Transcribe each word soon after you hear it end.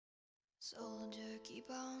Soldier, keep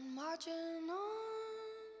on marching on.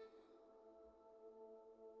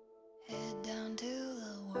 Head down till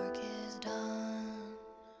the work is done.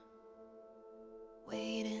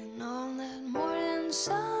 Waiting on that morning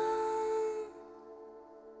sun.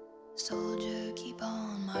 Soldier, keep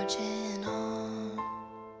on marching on.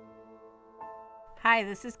 Hi,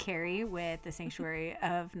 this is Carrie with the Sanctuary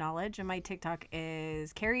of Knowledge, and my TikTok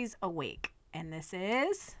is Carrie's Awake. And this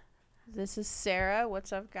is. This is Sarah.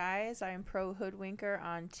 What's up, guys? I'm Pro Hoodwinker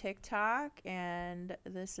on TikTok, and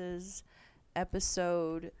this is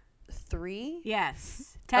episode 3 Yes,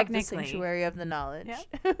 of the technically. Sanctuary of the Knowledge.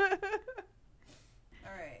 Yep.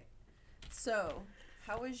 All right. So,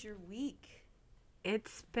 how was your week?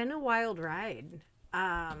 It's been a wild ride.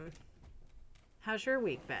 How's your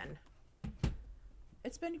week been?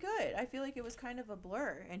 It's been good. I feel like it was kind of a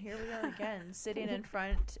blur, and here we are again, sitting in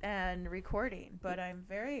front and recording. But I'm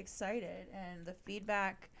very excited, and the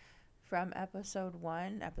feedback from episode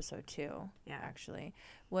 2, Yeah. actually,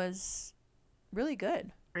 was really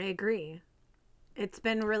good. I agree. It's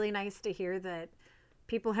been really nice to hear that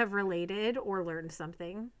people have related or learned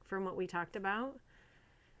something from what we talked about.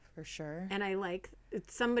 For sure. And I like,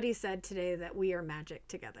 somebody said today that we are magic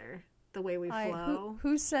together. The way we flow.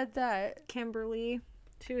 Who said that? Kimberly.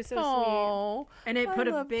 She was so Oh, sweet. And it put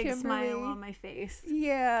a love big smile Kimberly. on my face.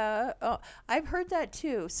 Yeah. Oh, I've heard that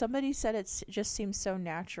too. Somebody said it just seems so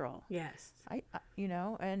natural. Yes.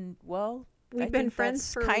 And well, We've I been think friends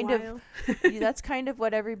that's for kind a while. of that's kind of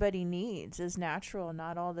what everybody needs is natural,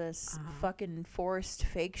 not all this Uh-huh. fucking forced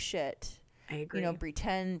fake shit. I agree.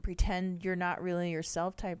 Pretend you're not really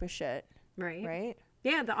yourself type of shit, Right? right?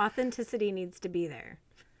 Yeah, the authenticity needs to be there.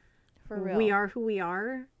 For real. We are who we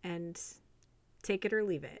are, and take it or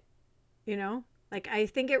leave it. You know? Like, I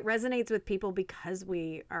think it resonates with people because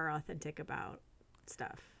we are authentic about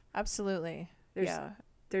stuff. Absolutely.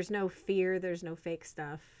 There's no fear, there's no fake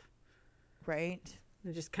stuff. Right.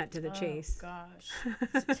 We just cut to the chase. Gosh.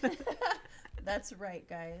 That's right,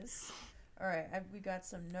 guys. All right, we got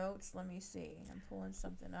some notes. Let me see. I'm pulling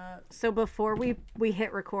something up. So before we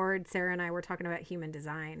hit record, Sarah and I were talking about human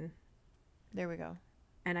design. There we go.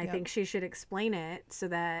 And I Yep. think she should explain it so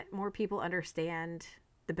that more people understand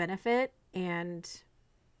the benefit and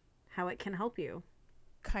how it can help you.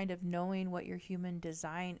 Kind of knowing what your human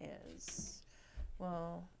design is.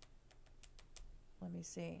 Well, let me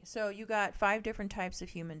see. So you got 5 different types of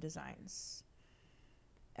human designs.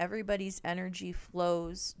 Everybody's energy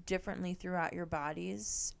flows differently throughout your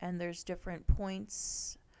bodies, and there's different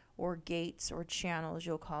points or gates or channels,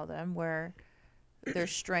 you'll call them, where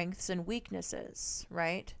there's strengths and weaknesses,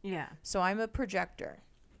 right? Yeah. So I'm a projector,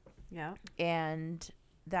 Yeah. and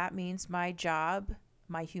that means my job,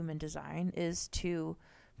 my human design, is to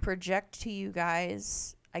project to you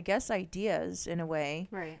guys, I guess, ideas in a way,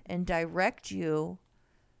 Right. and direct you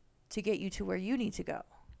to get you to where you need to go.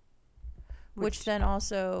 Which then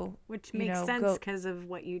also, Which makes sense because of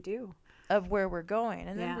what you do. of where we're going.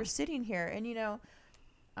 And then Yeah. we're sitting here, and I'm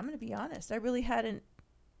going to be honest, I really hadn't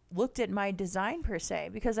looked at my design per se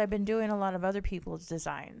because I've been doing a lot of other people's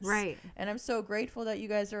designs. Right. And I'm so grateful that you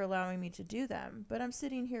guys are allowing me to do them. But I'm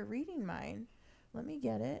sitting here reading mine. Let me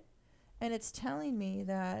get it. And it's telling me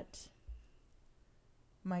that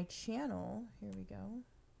my channel, here we go,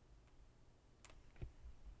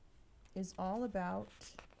 is all about.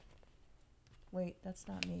 Wait, that's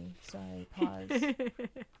not me. Sorry, pause.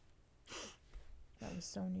 That was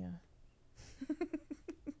Sonia.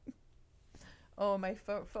 Oh, my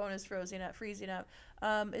phone is freezing up.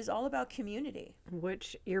 Is all about community.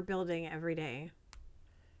 Which you're building every day.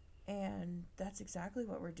 And that's exactly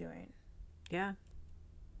what we're doing. Yeah.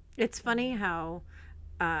 It's funny how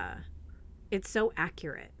it's so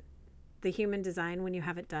accurate. The human design, when you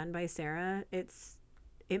have it done by Sarah, it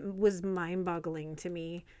was mind-boggling to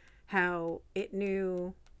me how it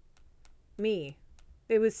knew me.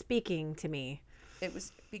 It was speaking to me. It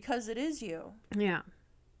was because it is you. Yeah.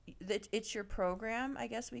 It's your program, I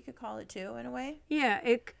guess we could call it too, in a way. Yeah,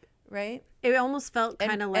 Right? it almost felt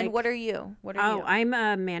kind of like. And what are you? What are you? I'm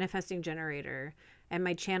a manifesting generator, and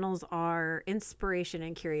my channels are inspiration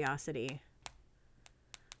and curiosity.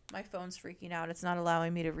 My phone's freaking out. It's not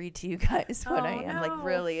allowing me to read to you guys what I am. No. Like,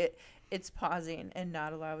 really, it's pausing and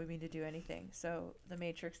not allowing me to do anything. So the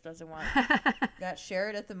Matrix doesn't want that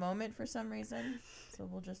shared at the moment for some reason. So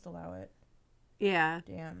we'll just allow it. Yeah.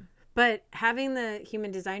 Damn. But having the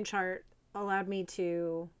human design chart allowed me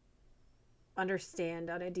to understand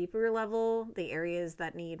on a deeper level the areas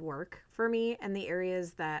that need work for me and the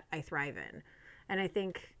areas that I thrive in. And I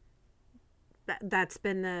think that's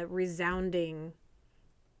been the resounding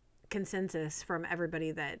consensus from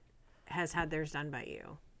everybody that has had theirs done by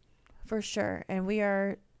you. For sure. And we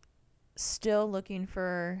are still looking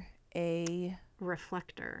for a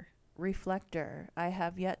reflector, reflector. I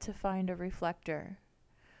have yet to find a reflector.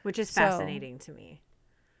 which is So- fascinating to me.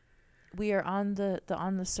 We are on the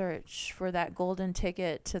search for that golden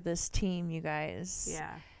ticket to this team, you guys.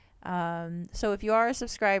 Yeah. So if you are a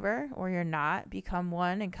subscriber or you're not, become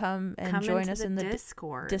one and come join into us in the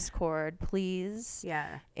Discord. Discord, please.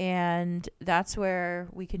 Yeah. And that's where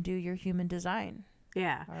we can do your human design.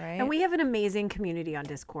 Yeah. All right. And we have an amazing community on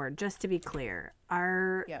Discord, just to be clear.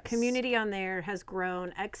 Our Yes. community on there has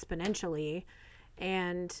grown exponentially,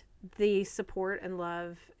 and the support and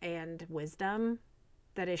love and wisdom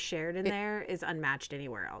that is shared in there is unmatched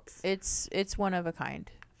anywhere else. It's one of a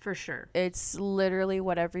kind. For sure. It's literally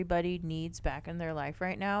what everybody needs back in their life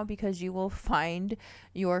right now, because you will find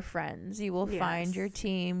your friends, you will find your Yes.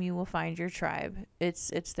 team, you will find your tribe. It's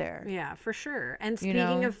there. Yeah, for sure. And You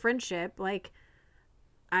speaking know? of friendship, like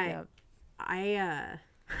Yep.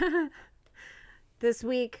 this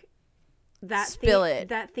week Spill it.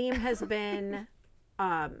 that theme has been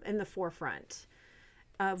in the forefront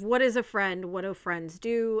of what is a friend, what do friends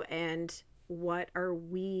do, and what are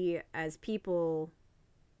we as people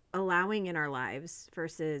allowing in our lives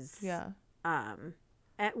versus Yeah.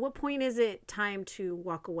 at what point is it time to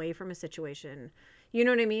walk away from a situation? You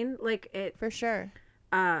know what I mean? Like it For sure.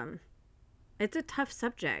 it's a tough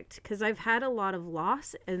subject because I've had a lot of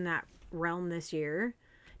loss in that realm this year,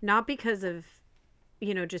 not because of,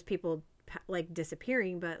 just people like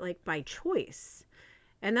disappearing, but like by choice.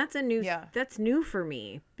 And that's that's new for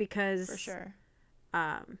me because For sure.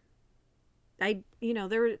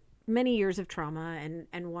 there were many years of trauma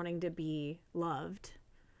and wanting to be loved.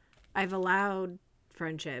 I've allowed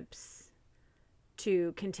friendships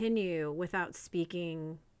to continue without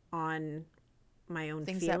speaking on my own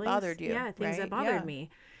Things feelings. that bothered you, Yeah, things that right? bothered Yeah. me.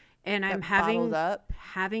 And That I'm bottled up.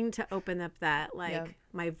 having to open up that Yeah.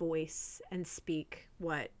 my voice and speak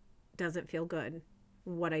what doesn't feel good,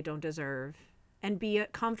 what I don't deserve, and be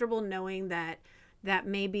comfortable knowing that that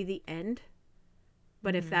may be the end.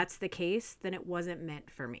 But if that's the case, then it wasn't meant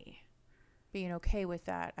for me. Being okay with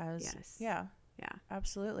that as Yes. yeah, Yeah.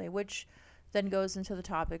 absolutely. Which then goes into the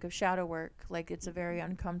topic of shadow work. Like, it's a very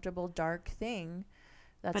uncomfortable, dark thing.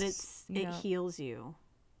 That's, But it heals you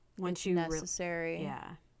once it's you necessary.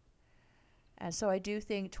 yeah. And so I do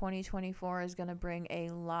think 2024 is going to bring a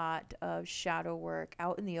lot of shadow work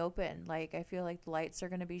out in the open. Like, I feel like the lights are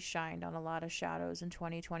going to be shined on a lot of shadows in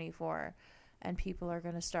 2024, and people are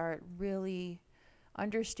going to start really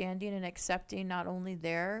understanding and accepting not only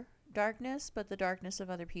their darkness, but the darkness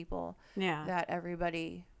of other people. Yeah. That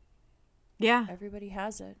everybody Yeah.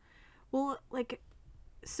 has it. Well, like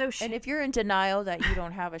And if you're in denial that you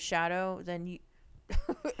don't have a shadow, then you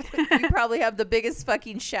you probably have the biggest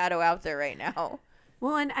fucking shadow out there right now.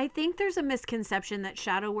 Well, and I think there's a misconception that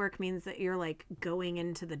shadow work means that you're like going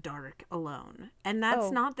into the dark alone. And that's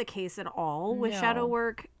Oh. not the case at all with shadow No.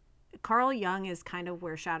 work. Carl Jung is kind of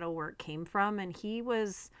where shadow work came from, and he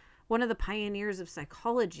was one of the pioneers of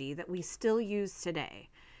psychology that we still use today.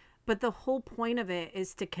 But the whole point of it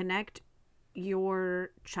is to connect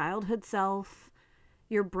your childhood self,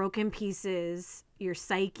 your broken pieces, your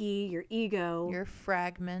psyche, your ego, Your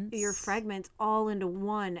fragments. all into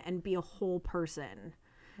one and be a whole person.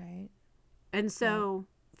 Right. And so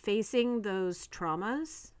facing those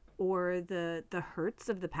traumas or the hurts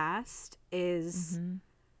of the past is Mm-hmm.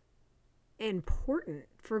 important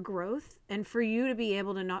for growth and for you to be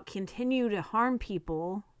able to not continue to harm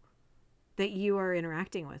people that you are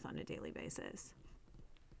interacting with on a daily basis.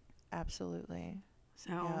 Absolutely.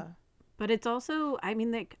 So Yeah. but it's also, I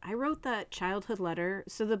mean, like I wrote that childhood letter.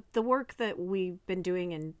 So the work that we've been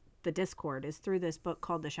doing in the Discord is through this book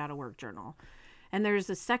called the Shadow Work Journal. And there's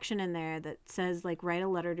a section in there that says like write a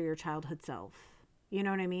letter to your childhood self. You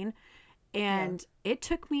know what I mean? And it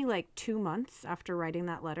took me like 2 months after writing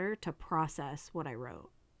that letter to process what I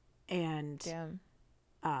wrote and Damn.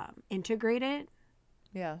 integrate it.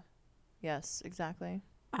 Yeah. Yes, exactly.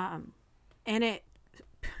 And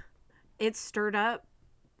it stirred up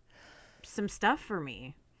some stuff for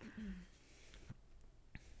me.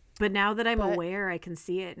 But now that I'm aware, I can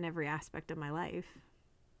see it in every aspect of my life.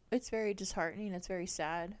 It's very disheartening. It's very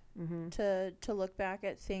sad to look back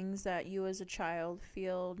at things that you as a child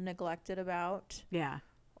feel neglected about, Yeah.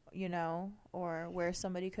 you know, or where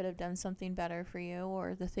somebody could have done something better for you,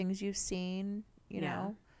 or the things you've seen, you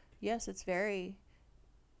know. Yes, it's very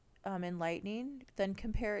enlightening. Then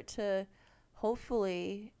compare it to,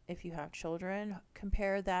 hopefully, if you have children,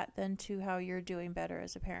 compare that then to how you're doing better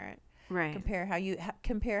as a parent. Right. Compare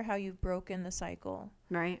how you've broken the cycle.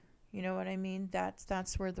 Right. You know what I mean?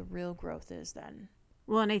 That's where the real growth is then.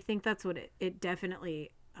 Well, and I think that's what it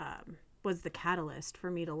definitely was the catalyst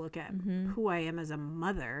for me to look at who I am as a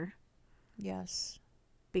mother, Yes.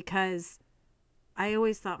 because I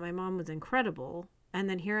always thought my mom was incredible. And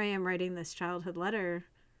then here I am writing this childhood letter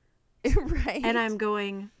Right. and I'm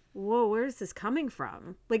going, whoa, where is this coming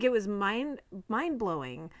from? Like, it was mind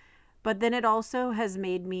blowing. But then it also has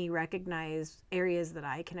made me recognize areas that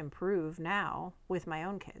I can improve now with my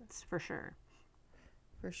own kids, for sure.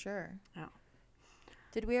 For sure. Oh.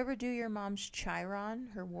 Did we ever do your mom's Chiron,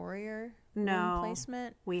 her warrior No, wound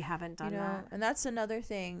placement? we haven't done that. And that's another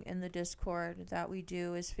thing in the Discord that we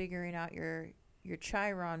do, is figuring out your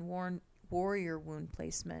Chiron warrior wound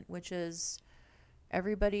placement, which is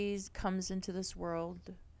everybody comes into this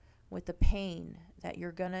world with the pain that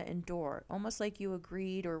you're going to endure, almost like you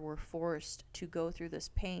agreed or were forced to go through this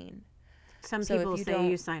pain. Some So if people you say don't-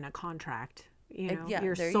 you sign a contract. You know, yeah,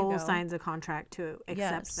 your there you soul go. signs a contract to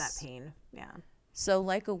accept that Yes. pain. Yeah. So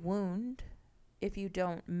like a wound, if you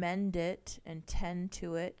don't mend it and tend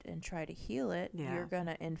to it and try to heal it, Yeah. you're going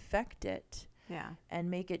to infect it Yeah. and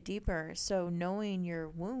make it deeper. So knowing your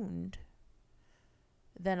wound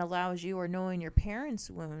then allows you, or knowing your parents'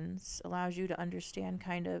 wounds allows you to understand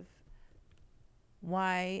kind of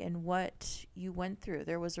why and what you went through.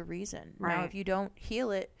 There was a reason. Now, Right. if you don't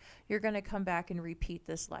heal it, you're going to come back and repeat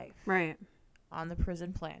this life Right. on the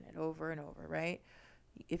prison planet over and over, right?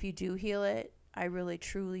 If you do heal it, I really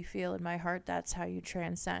truly feel in my heart that's how you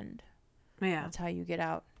transcend. Yeah. That's how you get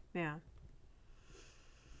out. Yeah.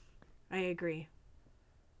 I agree.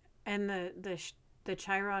 And the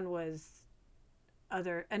Chiron was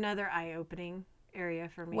another eye-opening area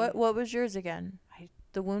for me. What was yours again? I-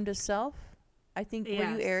 The wound of self? I think, were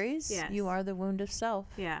Yes. you Aries? Yes. You are the wound of self.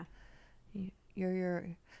 Yeah.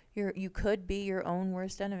 You could be your own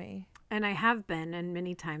worst enemy. And I have been, and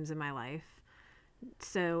many times in my life.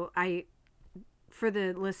 So for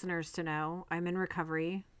the listeners to know, I'm in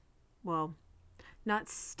recovery. Well, not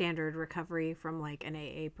standard recovery from like an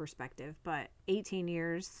AA perspective, but 18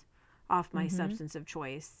 years off my substance of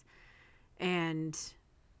choice, and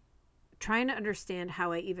trying to understand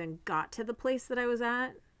how I even got to the place that I was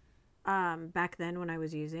at back then when I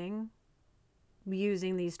was using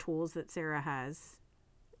these tools that Sarah has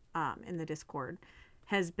in the Discord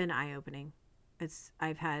has been eye-opening.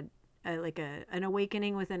 I've had an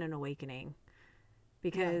awakening within an awakening,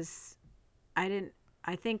 because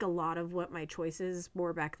I think a lot of what my choices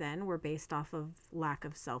were back then were based off of lack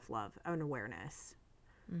of self-love and awareness.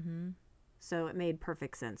 Mm-hmm. So it made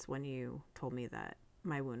perfect sense when you told me that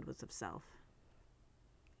my wound was of self.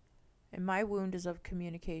 And my wound is of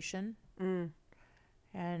communication.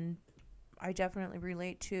 And I definitely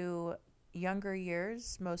relate to younger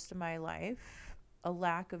years, most of my life, a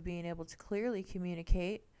lack of being able to clearly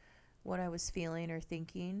communicate what I was feeling or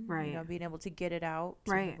thinking. Right. You know, being able to get it out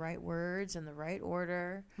to Right. the right words in the right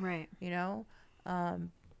order. Right. You know,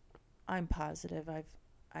 I'm positive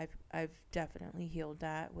I've definitely healed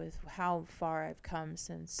that with how far I've come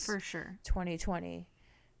since For sure. 2020.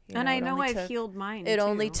 You And I it know only I've took- healed mine. It too.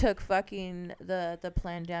 only took fucking the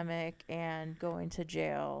pandemic and going to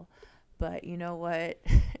jail, but you know what?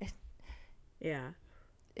 Yeah.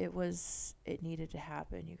 It needed to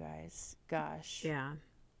happen, you guys. Gosh. Yeah.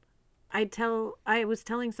 I was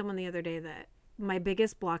telling someone the other day that my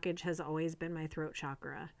biggest blockage has always been my throat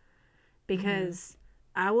chakra, because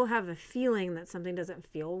I will have a feeling that something doesn't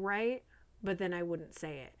feel right, but then I wouldn't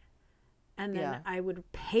say it. And then Yeah. I would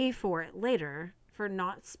pay for it later for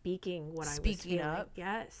not speaking what I was Speaking feeling. up.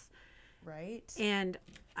 Yes. Right? And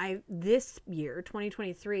this year,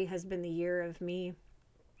 2023, has been the year of me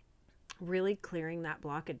really clearing that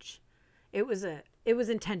blockage. It was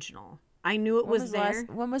intentional. I knew it was there.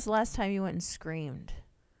 When was the last time you went and screamed?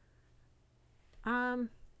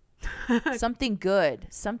 Something good.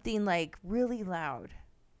 Something like really loud.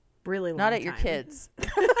 Really long Not at your time. kids.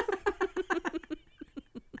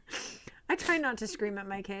 I try not to scream at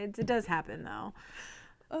my kids. It does happen though.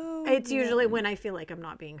 Oh, It's usually when I feel like I'm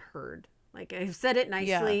not being heard. Like, I've said it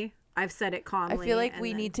nicely. Yeah. I've said it calmly. I feel like and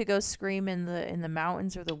we then- need to go scream in the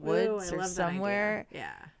mountains or the Ooh, I woods or love that idea. somewhere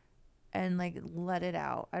Yeah. and like let it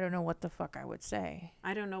out. I don't know what the fuck I would say.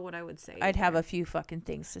 I don't know what I would say. I'd have either. a few fucking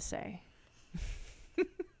things to say.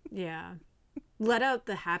 Yeah. Let out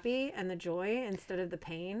the happy and the joy instead of the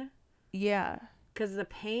pain. Yeah. Because the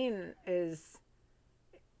pain is...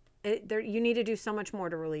 you need to do so much more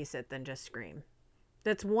to release it than just scream.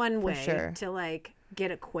 That's one way sure. to like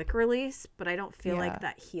get a quick release, but I don't feel Yeah. like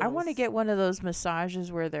that heals. I want to get one of those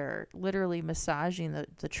massages where they're literally massaging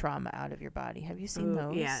the trauma out of your body. Have you seen Ooh,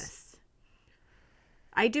 those? Yes.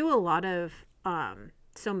 I do a lot of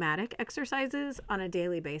somatic exercises on a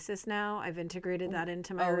daily basis now. I've integrated that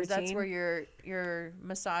into my routine. That's where you're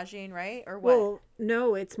massaging, right? Or what? Well,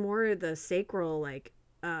 no, it's more the sacral, like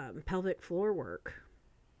pelvic floor work.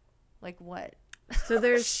 Like what? So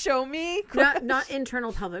there's Show me. not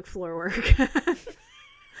internal pelvic floor work.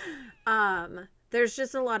 There's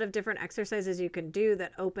just a lot of different exercises you can do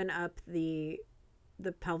that open up the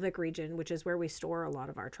pelvic region, which is where we store a lot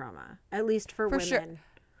of our trauma, at least for women. Sure.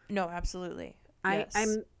 No, absolutely. Yes.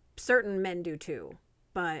 I'm certain men do too,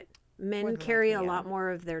 but men More than carry likely, a yeah. lot more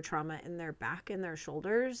of their trauma in their back and their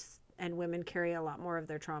shoulders, and women carry a lot more of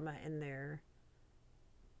their trauma in their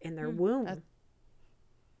womb.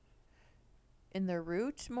 In the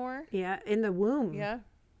root more? Yeah, in the womb. Yeah.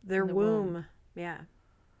 Their in the womb. womb. Yeah.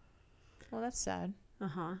 Well, that's sad.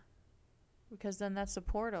 Uh-huh. Because then that's a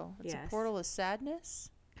portal. It's Yes. a portal of sadness.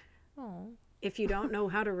 Oh. If you don't know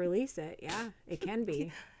how to release it, yeah, it can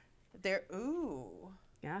be. Ooh.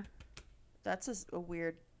 Yeah. That's a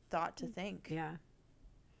weird thought to think. Yeah.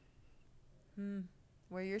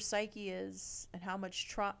 Where your psyche is and how much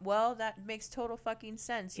trauma. Well, that makes total fucking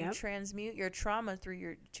sense. You Yep. transmute your trauma to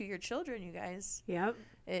your children, you guys. Yep.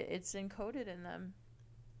 It's encoded in them.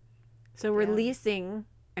 So releasing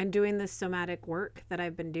and doing this somatic work that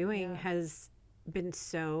I've been doing Yeah. has been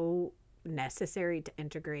so necessary to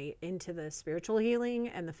integrate into the spiritual healing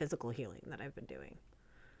and the physical healing that I've been doing.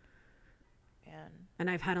 And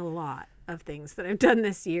I've had a lot of things that I've done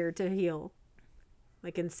this year to heal,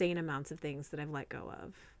 like insane amounts of things that I've let go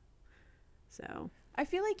of. So I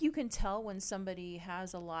feel like you can tell when somebody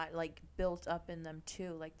has a lot like built up in them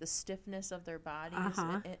too, like the stiffness of their bodies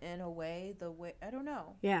in a way, I don't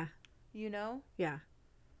know. yeah, You know? yeah.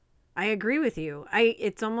 I agree with you.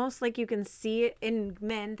 It's almost like you can see it in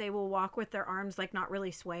men. They will walk with their arms like not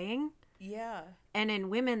really swaying. Yeah. And in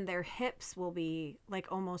women, their hips will be like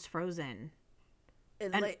almost frozen.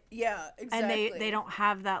 Yeah, exactly. And they don't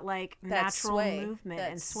have that like that natural sway, movement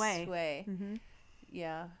that and sway. Mm-hmm.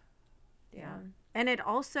 Yeah. Yeah. And it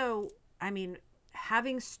also, I mean,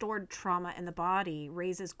 having stored trauma in the body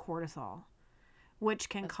raises cortisol, which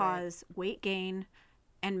can cause weight gain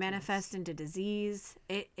and manifest into disease.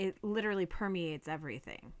 It literally permeates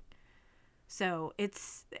everything. So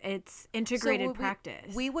it's integrated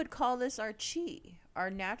practice. We would call this our chi, our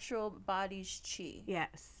natural body's chi.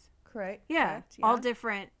 Yes. Correct. Yeah. Correct, All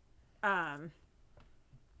different.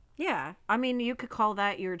 Yeah. I mean, you could call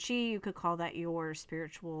that your chi. You could call that your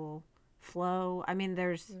spiritual flow. I mean,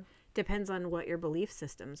 depends on what your belief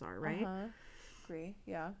systems are, right? Agree.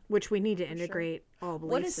 Yeah. Which we need to integrate all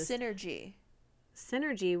belief What is systems. synergy?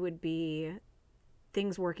 Synergy would be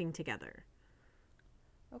things working together.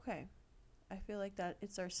 Okay. I feel like that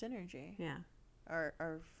it's our synergy. Yeah.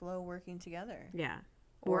 Our flow working together. Yeah.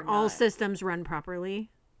 Or Or all not. systems run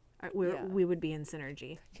properly. We would be in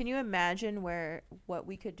synergy. Can you imagine what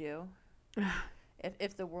we could do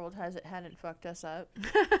if the world hadn't fucked us up?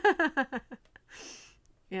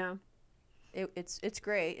 Yeah. It's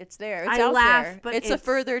great. It's there. It's I out laugh, there. but It's a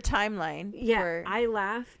further timeline. Yeah, I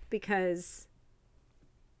laugh because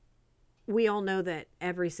we all know that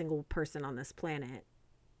every single person on this planet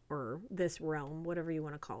or this realm, whatever you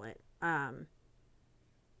want to call it,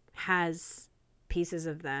 has pieces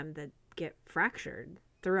of them that get fractured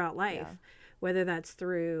throughout life, whether that's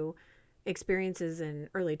through experiences in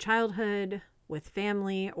early childhood with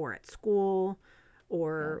family or at school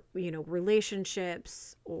or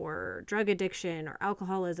relationships or drug addiction or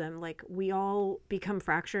alcoholism. Like, we all become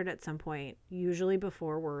fractured at some point, usually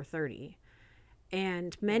before we're 30.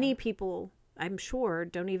 And many people, I'm sure,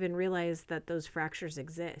 don't even realize that those fractures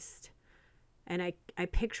exist. And I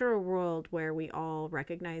picture a world where we all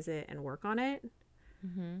recognize it and work on it.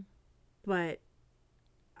 But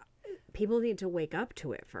people need to wake up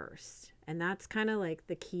to it first. And that's kind of like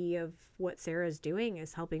the key of what Sarah's doing,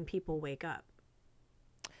 is helping people wake up.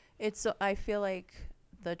 I feel like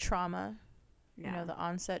the trauma, the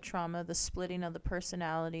onset trauma, the splitting of the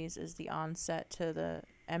personalities is the onset to the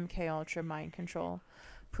MK Ultra mind control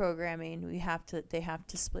programming. They have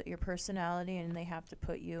to split your personality, and they have to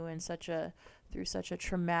put you in through such a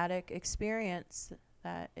traumatic experience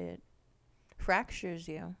that it fractures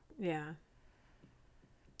you. Yeah.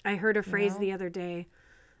 I heard a phrase the other day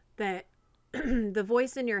that the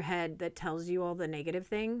voice in your head that tells you all the negative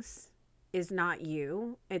things is not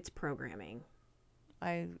you, it's programming.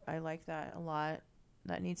 I like that a lot.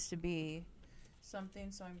 That needs to be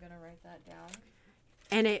something, so I'm going to write that down.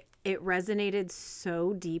 And it resonated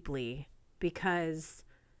so deeply because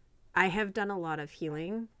I have done a lot of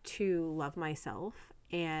healing to love myself,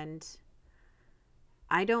 and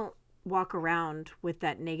I don't walk around with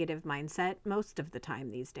that negative mindset most of the time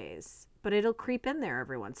these days. but it'll creep in there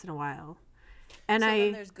every once in a while. And So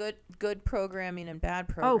then there's good programming and bad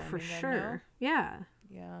programming. oh, for sure. Yeah.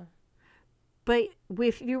 Yeah. But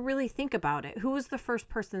if you really think about it, who was the first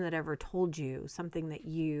person that ever told you something that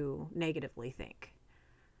you negatively think?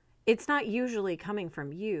 It's not usually coming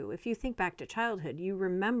from you. If you think back to childhood, you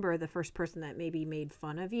remember the first person that maybe made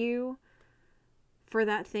fun of you for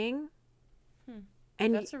that thing.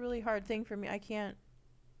 And That's a really hard thing for me. I can't.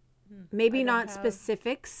 maybe I don't not have-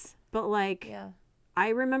 specifics, but like Yeah. I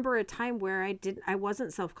remember a time where I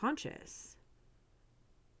wasn't self-conscious.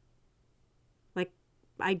 Like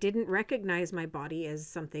I didn't recognize my body as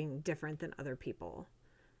something different than other people.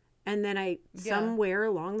 And then somewhere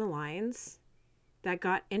along the lines that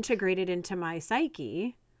got integrated into my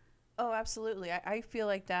psyche. Oh, absolutely. I feel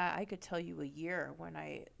like that. I could tell you a year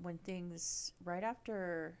when things right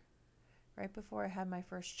before I had my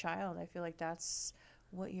first child. I feel like that's,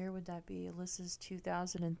 what year would that be? Alyssa's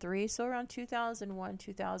 2003. So around 2001,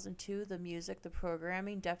 2002, the music, the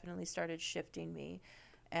programming definitely started shifting me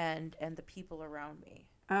and the people around me.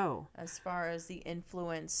 Oh. As far as the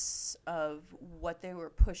influence of what they were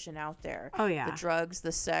pushing out there. Oh yeah. The drugs,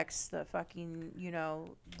 the sex, the fucking, the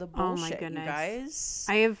Oh my bullshit, you goodness. guys.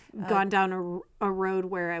 I have gone down a road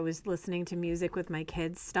where I was listening to music with my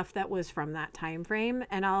kids, stuff that was from that time frame,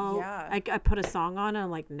 and I put a song on and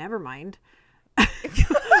I'm like, never mind.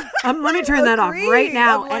 Let me turn that off right Agreed.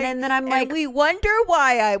 now. I'm like- and then I'm like, and we wonder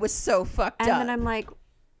why I was so fucked and up. then I'm like,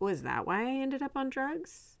 was that why I ended up on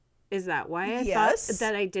drugs? Is that why I Yes. thought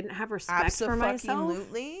that I didn't have respect for myself?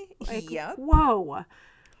 Absolutely. Like, Yep. whoa.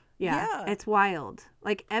 Yeah, Yeah. it's wild.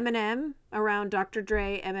 Like Eminem, around Dr.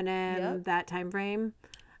 Dre, Eminem, Yep. that time frame.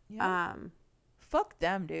 Yep. Fuck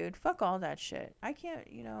them, dude. Fuck all that shit. I can't,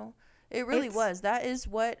 it really It's- was. That is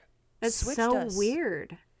what It's switched so us.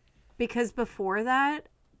 weird. Because before that,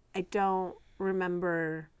 I don't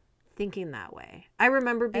remember thinking that way. I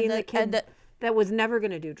remember being the kid that was never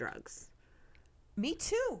going to do drugs. Me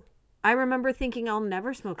too. I remember thinking I'll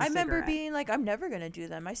never smoke a I remember cigarette. being like, I'm never going to do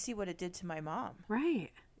them. I see what it did to my mom, Right.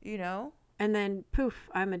 And then poof,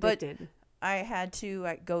 I'm addicted. I had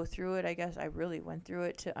to go through it. I guess I really went through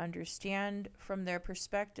it to understand from their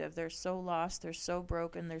perspective. They're so lost. They're so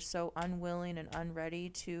broken. They're so unwilling and unready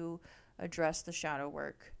to address the shadow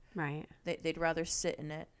work. Right. They'd rather sit in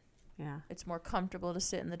it. Yeah. It's more comfortable to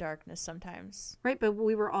sit in the darkness sometimes. Right, but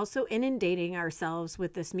we were also inundating ourselves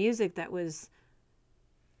with this music that was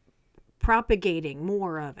propagating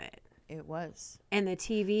more of it. It was. And the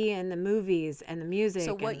TV and the movies and the music.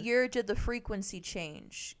 So what year did the frequency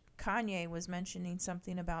change? Kanye was mentioning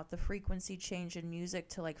something about the frequency change in music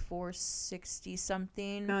to like 460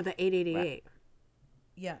 something. No, the 888.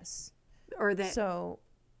 Yes. Or the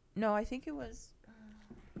no, I think it was.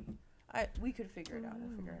 We could figure it out.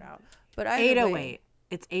 I'll figure it out. But either 808. way,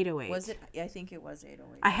 It's 808. was it? I think it was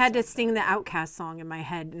 808. I had to That sounds sing the about Outcast song in my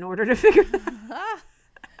head in order to figure that right.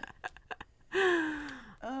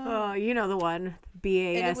 Oh, you know the one.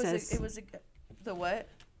 BASS. It was the what?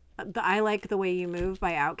 The I Like the Way You Move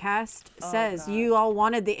by Outkast Oh, says God. you all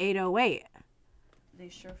wanted the 808. They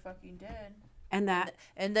sure fucking did. And that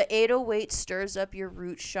And the 808 stirs up your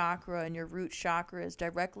root chakra, and your root chakra is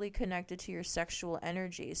directly connected to your sexual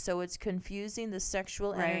energy. So it's confusing the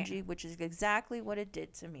sexual Right. energy, which is exactly what it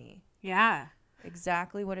did to me. yeah.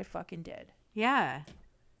 Exactly what it fucking did. Yeah.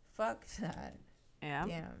 Fuck that. Yeah.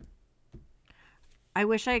 Damn. I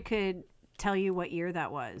wish I could tell you what year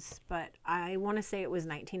that was, but I want to say it was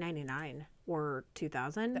 1999 or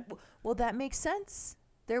 2000. Well, that makes sense.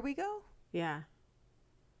 There we go. Yeah.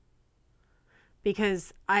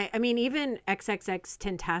 Because I mean even XXX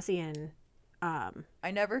Tentacion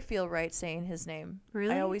I never feel right saying his name.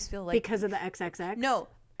 really? I always feel like because of the XXX? No,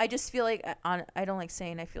 I just feel like I don't like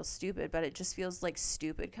saying I feel stupid, but it just feels like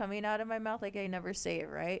stupid coming out of my mouth. Like I never say it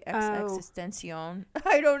right. Oh. Extension.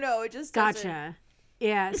 I don't know. It just doesn't. Gotcha.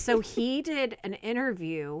 Yeah, so he did an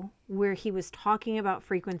interview where he was talking about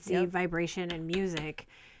frequency, Yep. vibration, and music,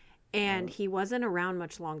 and he wasn't around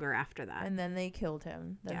much longer after that. And then they killed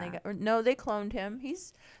him. Then Yeah. they cloned him.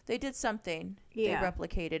 They did something. Yeah. They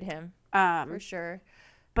replicated him for sure.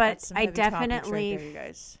 That's but some I heavy topics definitely, right there, you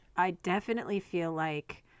guys. I definitely feel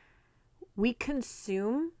like we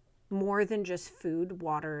consume more than just food,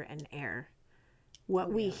 water, and air.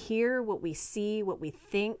 What we hear, what we see, what we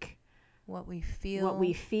think, What we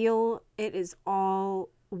feel. it is all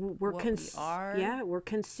we're What we are. Yeah, we're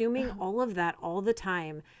consuming all of that all the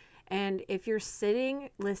time. And if you're sitting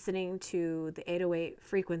listening to the 808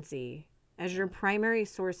 frequency as your primary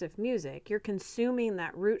source of music, you're consuming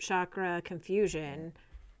that root chakra confusion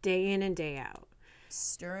day in and day out.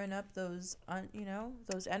 stirring up those,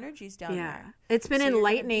 those energies down Yeah. there. It's been So you're gonna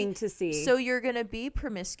enlightening to see. So you're going to be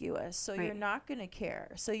promiscuous. So you're Right. not going to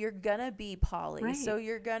care. So you're going to be poly. Right. So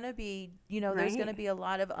you're going to be, there's going to Right. be a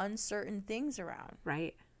lot of uncertain things around.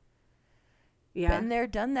 Right. Yeah. Been there,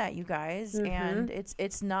 done that, you guys. Mhm. And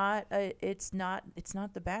it's not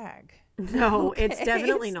the bag. No, it's Okay?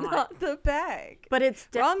 definitely It's not. not the bag. But it's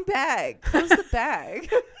Wrong bag. Close the bag.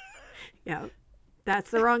 yeah.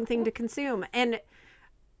 That's the wrong thing to consume. And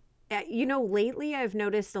lately I've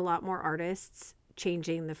noticed a lot more artists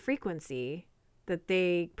changing the frequency that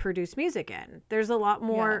they produce music in. There's a lot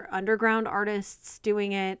more underground artists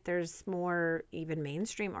doing it. There's more even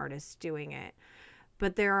mainstream artists doing it.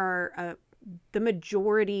 But there are the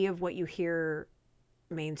majority of what you hear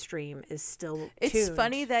mainstream is still It's tuned.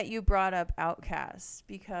 funny that you brought up Outkast,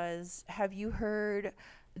 because have you heard?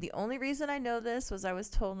 The only reason I know this was I was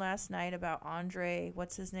told last night about Andre.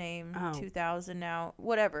 What's his name? Oh. 2000 now.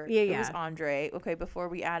 Whatever. Yeah, It was yeah. Andre. Okay, before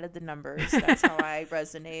we added the numbers, that's how I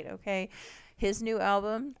resonate. Okay, his new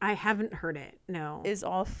album I haven't heard it. No. is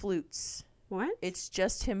all flutes. What? It's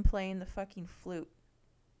just him playing the fucking flute.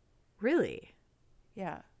 Really?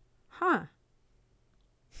 Yeah. Huh.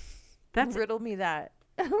 That's Riddle me that.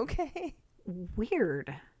 Okay.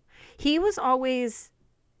 weird. He was always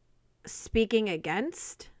speaking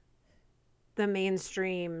against the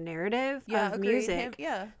mainstream narrative of agreed. music.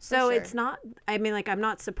 Yeah. for So sure. it's not, I mean, like, I'm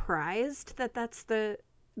not surprised that that's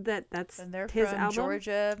And they're his from album.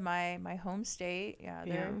 Georgia, my home state. Yeah,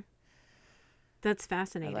 Yeah. they're That's I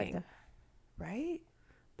fascinating. like that. Right?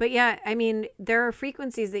 But yeah, I mean, there are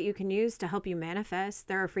frequencies that you can use to help you manifest.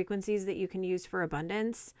 There are frequencies that you can use for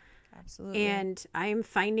abundance. Absolutely. And I'm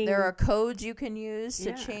finding there are codes you can use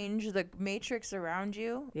to Yeah. change the matrix around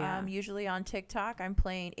you. Yeah. Usually on TikTok, I'm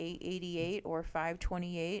playing 888 or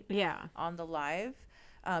 528 yeah. on the live.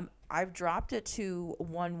 I've dropped it to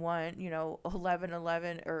 11,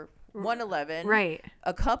 1111 or 111 Right.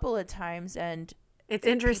 a couple of times, and It's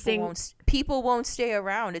interesting. People won't stay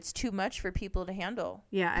around. It's too much for people to handle.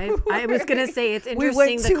 Yeah, I was gonna say it's We interesting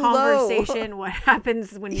went the too low. conversation. What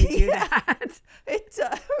happens when you do Yeah. that? It's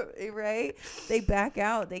right. They back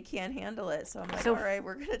out. They can't handle it. So I'm like, So- all right,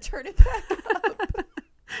 we're gonna turn it back up.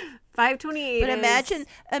 528. But is-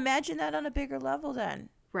 imagine that on a bigger level then.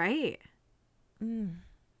 right.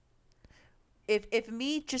 If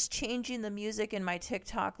me just changing the music in my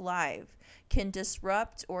TikTok live can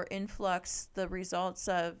disrupt or influx the results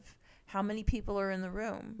of how many people are in the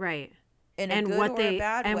room Right. in a And good what or they a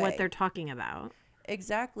bad and way. what they're talking about.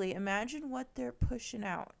 Exactly. Imagine what they're pushing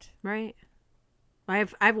out. Right.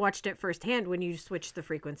 I've watched it firsthand when you switch the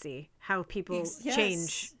frequency, how people Yes.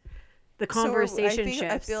 change. The So conversation I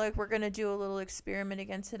shifts. feel like we're gonna do a little experiment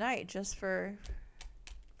again tonight, just for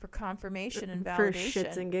confirmation and for validation.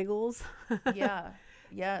 shits and giggles. Yeah.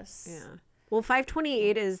 Yes. Yeah. Well,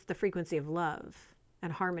 528 is the frequency of love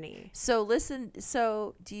and harmony. So listen.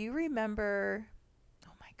 So do you remember?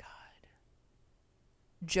 Oh my God.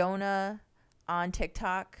 Jonah on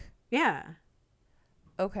TikTok. Yeah.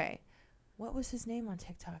 Okay. What was his name on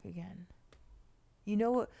TikTok again? You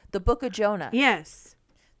know what? The Book of Jonah. Yes.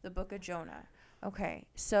 The Book of Jonah. Okay.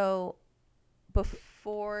 So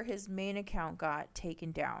before his main account got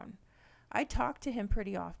taken down, I talked to him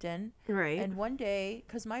pretty often. Right. And one day,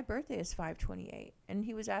 because my birthday is 5/28, and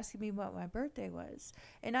he was asking me what my birthday was.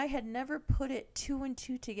 And I had never put it two and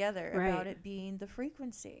two together Right. about it being the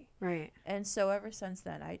frequency. right. And so ever since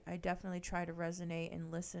then, I definitely try to resonate and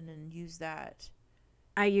listen and use that.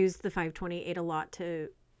 I use the 528 a lot to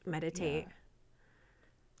meditate. Yeah.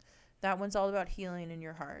 That one's all about healing in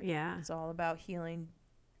your heart. Yeah. It's all about healing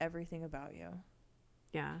everything about you.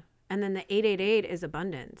 Yeah. And then the 888 is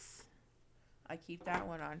abundance. I keep that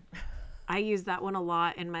one on. I use that one a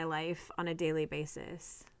lot in my life on a daily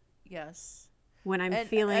basis Yes. when I'm And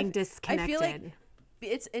feeling I disconnected. feel like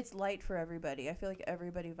it's light for everybody. I feel like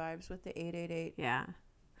everybody vibes with the 888. yeah.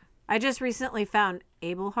 I just recently found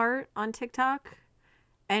Abel Hart on TikTok,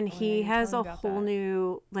 and Oh, yeah, he you has a told me about whole that.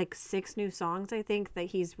 new, like 6 new songs, I think, that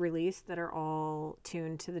he's released that are all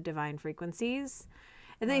tuned to the divine frequencies.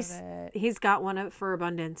 And Love it. he's got one for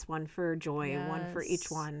abundance, one for joy, one for each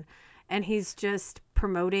Yes. one. And he's just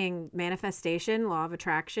promoting manifestation, law of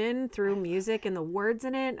attraction through music and the words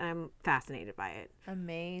in it. I'm fascinated by it.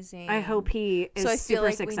 Amazing. I hope he is So I feel super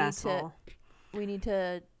like we need to- successful. we need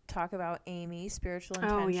to talk about Amy, Spiritual Oh,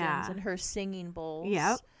 Intentions, yeah. and her singing bowls.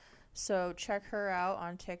 Yep. So check her out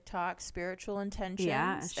on TikTok, Spiritual Intentions.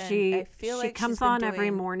 Yeah, and she I feel like comes she's been on every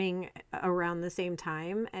doing morning around the same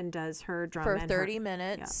time and does her drum for and 30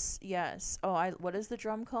 minutes. Yes. Oh, what is the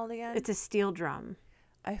drum called again? It's a steel drum.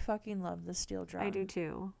 I fucking love the steel drum. I do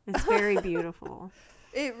too. It's very beautiful.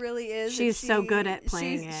 It really is. She's so good at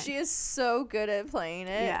playing it. She is so good at playing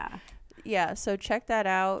it. Yeah. Yeah, so check that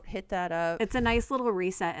out. Hit that up. It's a nice little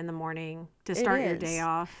reset in the morning to start your day is.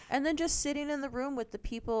 off. And then just sitting in the room with the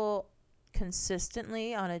people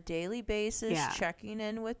consistently on a daily basis, Yeah. checking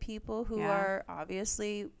in with people who Yeah. are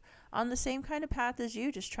obviously on the same kind of path as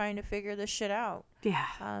you, just trying to figure this shit out. Yeah.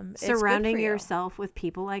 It's good Surrounding for you. yourself with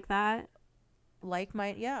people like that,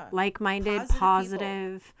 Yeah. like-minded,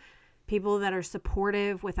 positive people that are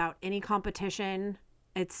supportive without any competition.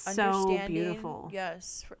 It's so Understanding, beautiful.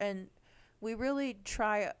 Yes. And we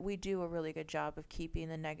do a really good job of keeping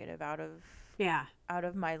the negative out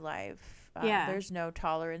of my life. Yeah. There's no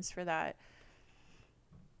tolerance for that.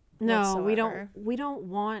 No, whatsoever. we don't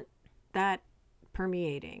want that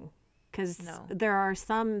permeating, because No. there are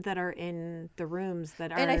some that are in the rooms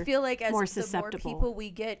that are And I feel like as more the susceptible. more people we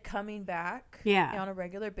get coming back Yeah. on a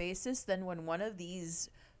regular basis, then when one of these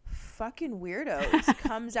fucking weirdos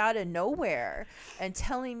comes out of nowhere and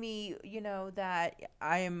telling me, that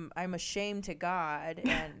I'm ashamed to God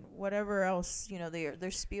and whatever else,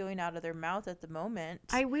 they're spewing out of their mouth at the moment.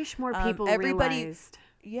 I wish more people everybody- realized.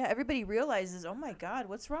 Yeah, everybody realizes, oh my God,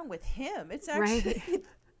 what's wrong with him? It's actually Right.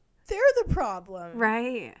 they're the problem.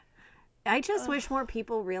 Right. I just wish more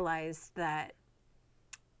people realized that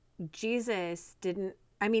Jesus didn't,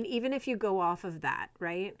 I mean, even if you go off of that,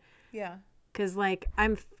 right? Yeah. Because, like,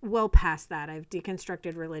 I'm well past that. I've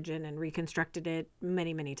deconstructed religion and reconstructed it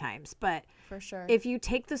many, many times. But For sure. if you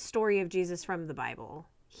take the story of Jesus from the Bible,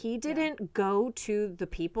 he didn't go to the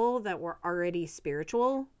people that were already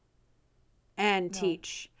spiritual and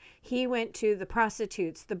teach. He went to the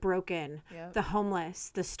prostitutes, the broken, Yep. the homeless,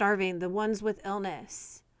 the starving, the ones with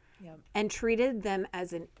illness, Yep. and treated them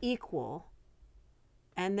as an equal,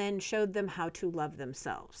 and then showed them how to love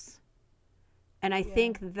themselves. And I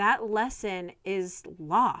think that lesson is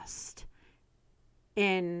lost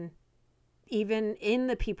even in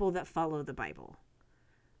the people that follow the Bible,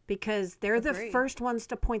 because they're the Agreed. first ones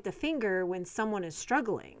to point the finger when someone is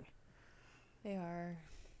struggling. They are.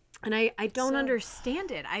 And I don't So-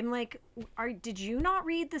 understand it. I'm like, did you not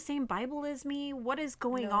read the same Bible as me? What is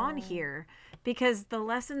going on No. here? Because the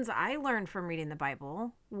lessons I learned from reading the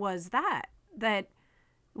Bible was that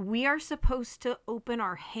we are supposed to open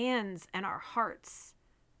our hands and our hearts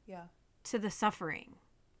Yeah. to the suffering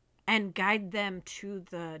and guide them to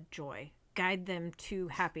the joy, guide them to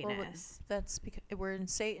happiness. That's because we're in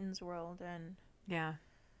Satan's world, and Yeah.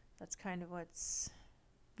 that's kind of what's.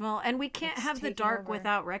 Well, and we can't It's have the taking dark over.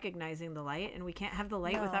 without recognizing the light, and we can't have the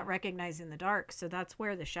light No. without recognizing the dark. So that's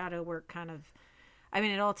where the shadow work kind of, I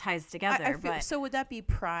mean, it all ties together. I feel, but so would that be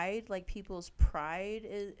pride? Like people's pride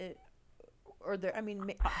is it, or their? I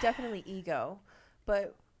mean, definitely ego,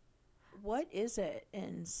 but what is it?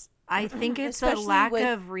 And I think it's a especially lack with-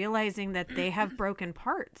 of realizing that they have broken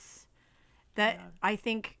parts. That Yeah. I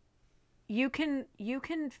think you can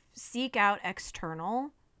seek out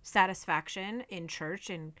external satisfaction in church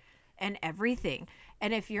and everything.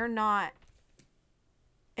 And if you're not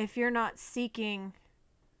seeking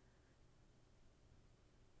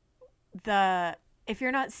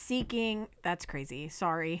that's crazy,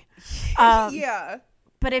 sorry. yeah,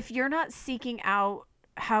 But if you're not seeking out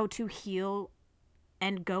how to heal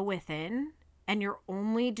and go within, and you're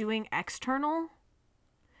only doing external,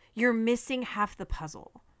 you're missing half the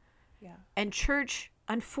puzzle. yeah, And church,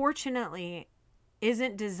 unfortunately,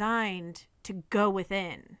 isn't designed to go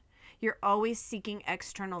within. You're always seeking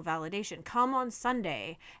external validation. Come on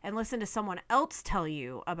Sunday and listen to someone else tell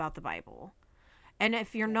you about the Bible. And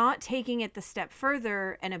if you're not taking it the step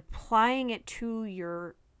further and applying it to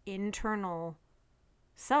your internal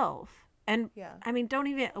self, and yeah. I mean,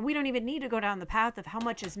 we don't even need to go down the path of how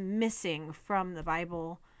much is missing from the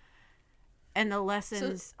Bible, and the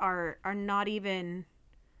lessons are not even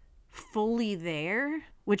fully there,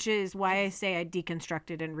 which is why I say I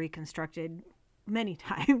deconstructed and reconstructed many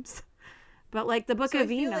times. But like the Book So I of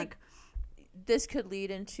feel Enoch, like this could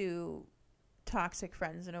lead into toxic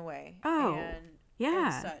friends in a way. Oh, and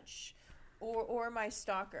yeah. such, or my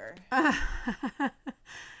stalker.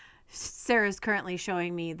 Sarah's currently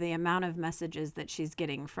showing me the amount of messages that she's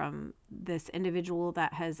getting from this individual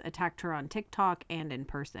that has attacked her on TikTok and in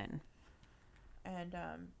person. And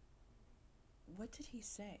what did he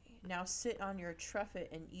say? Now sit on your truffet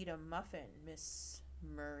and eat a muffin, Miss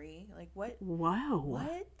Murray. Like what? Whoa.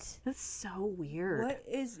 What? That's so weird. What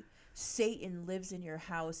is Satan lives in your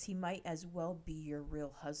house? He might as well be your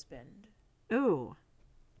real husband. Ooh.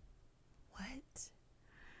 What?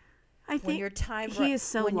 I think When your time he is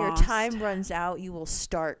so when lost. your time runs out, you will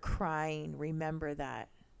start crying. Remember that.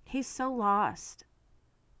 He's so lost.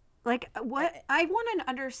 Like, what I want to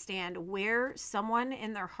understand where someone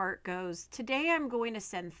in their heart goes, today I'm going to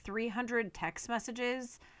send 300 text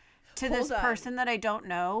messages to this Hold on. person that I don't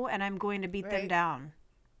know, and I'm going to beat them Right. down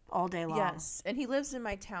all day long. Yes, and he lives in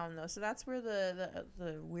my town though, so that's where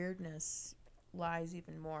the weirdness lies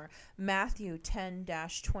even more. Matthew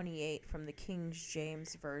 10-28 from the King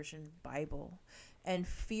James Version Bible. And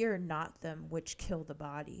fear not them which kill the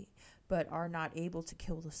body, but are not able to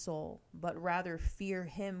kill the soul, but rather fear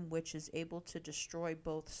him which is able to destroy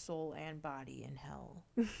both soul and body in hell.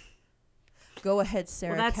 Go ahead,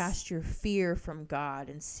 Sarah, that's- cast your fear from God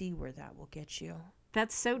and see where that will get you.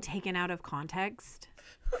 That's so taken out of context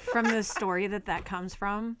from the story that comes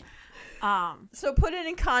from. So put it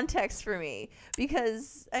in context for me,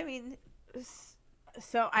 because I mean,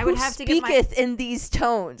 So I would who have to get my... speaketh in these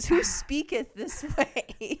tones? Who speaketh this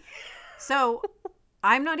way? So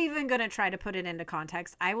I'm not even going to try to put it into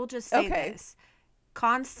context. I will just say Okay. this.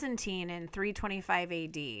 Constantine in 325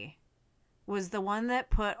 AD was the one that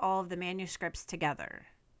put all of the manuscripts together,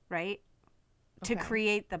 right? To Okay.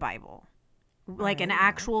 create the Bible, like an Alright, yeah.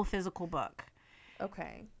 actual physical book.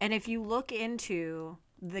 Okay. And if you look into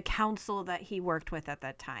the council that he worked with at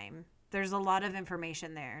that time, there's a lot of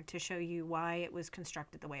information there to show you why it was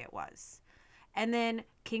constructed the way it was. And then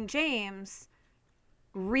King James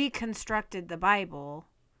reconstructed the Bible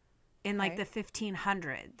in like Okay. the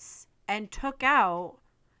 1500s and took out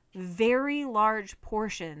very large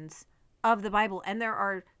portions of the Bible. And there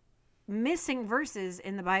are missing verses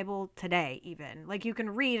in the Bible today, even. Like you can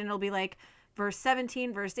read and it'll be like verse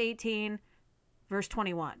 17, verse 18, verse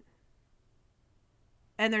 21.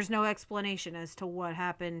 And there's no explanation as to what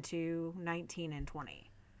happened to 19 and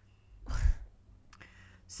 20.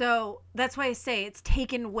 So that's why I say it's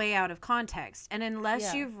taken way out of context. And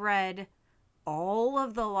unless Yeah. you've read all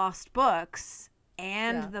of the lost books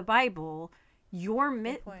and Yeah. the Bible, you're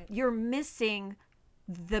Good point. you're missing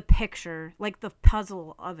the picture, like the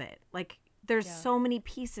puzzle of it. Like there's Yeah. so many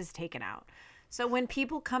pieces taken out. So when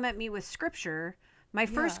people come at me with scripture, my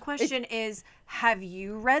first Yeah. question is, have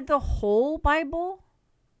you read the whole Bible?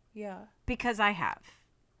 Yeah. Because I have.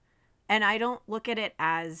 And I don't look at it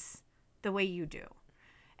as the way you do.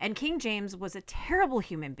 And King James was a terrible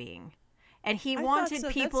human being. And he I thought wanted so.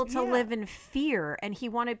 people That's- to yeah. live in fear. And he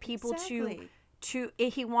wanted people Exactly.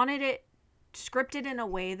 he wanted it scripted in a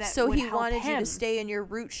way that So would he help wanted you him. to stay in your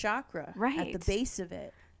root chakra, at Right. the base of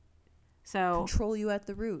it, So, control you at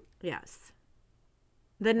the root. yes.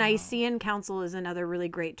 The Nicene Council is another really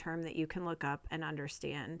great term that you can look up and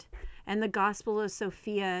understand. And the Gospel of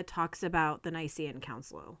Sophia talks about the Nicene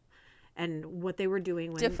Council and what they were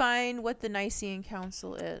doing when Define what the Nicene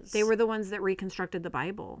Council is. they were the ones that reconstructed the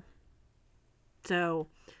Bible. So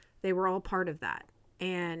they were all part of that.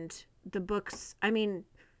 And the books, I mean,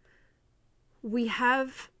 we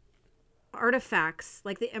have artifacts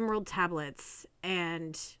like the Emerald Tablets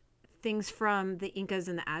and things from the Incas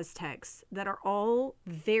and the Aztecs that are all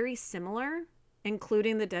very similar,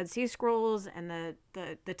 including the Dead Sea Scrolls and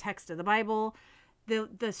the text of the Bible.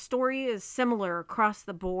 The story is similar across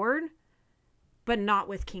the board, but not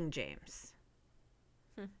with King James.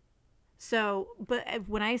 So, but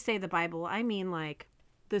when I say the Bible, I mean like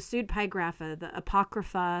the Pseudepigrapha, the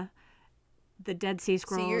Apocrypha, the Dead Sea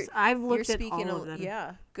Scrolls. I've looked at all of them.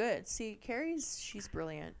 Yeah, good. See, she's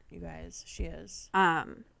brilliant, you guys. She is.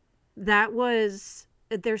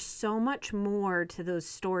 There's so much more to those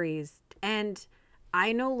stories, and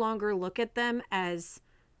I no longer look at them as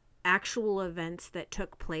actual events that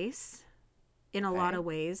took place in a lot Okay. of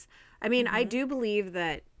ways. I mean, I do believe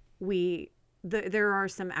that there are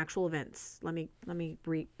some actual events. Let me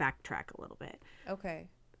backtrack a little bit. Okay.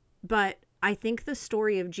 But I think the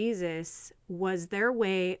story of Jesus was their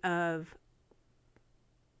way of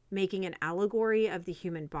making an allegory of the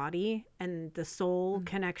human body and the soul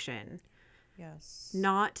connection, Yes.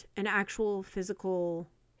 not an actual physical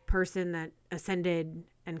person that ascended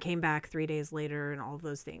and came back 3 days later and all of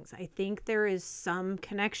those things. I think there is some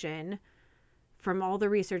connection from all the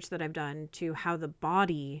research that I've done to how the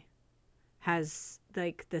body has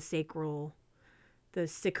like the sacral, the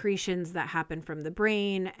secretions that happen from the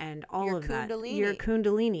brain and all Your of that. kundalini. Your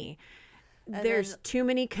kundalini. And There's then- too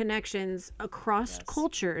many connections across Yes.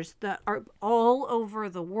 cultures that are all over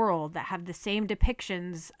the world that have the same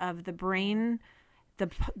depictions of the brain,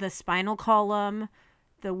 the spinal column,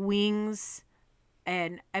 the wings,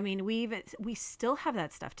 and I mean we still have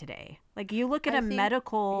that stuff today. Like you look at I think-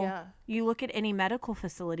 yeah. you look at any medical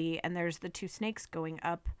facility and there's the two snakes going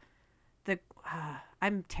up the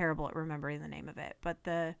I'm terrible at remembering the name of it, but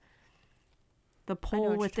the pole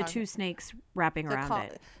what with you're the two talking- snakes wrapping around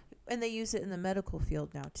it. And they use it in the medical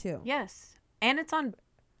field now too. Yes. And it's on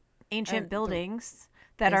ancient And buildings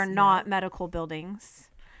that is- are not medical buildings.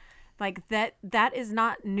 Like that is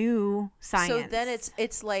not new science. So then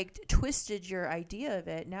it's like twisted your idea of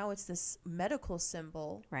it. Now it's this medical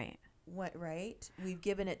symbol. right. What, right? We've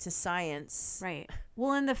given it to science. Right.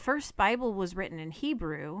 Well, and the first Bible was written in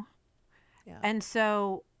Hebrew. Yeah. And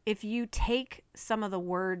so if you take some of the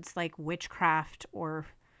words like witchcraft or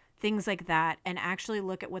things like that and actually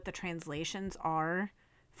look at what the translations are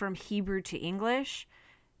from Hebrew to English,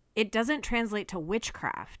 it doesn't translate to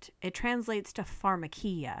witchcraft. It translates to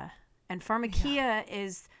pharmakia. And pharmakia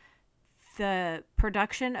is the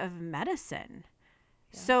production of medicine.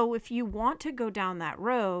 So if you want to go down that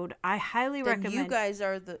road, I highly Then recommend you guys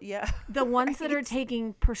are the the ones that are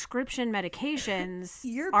taking prescription medications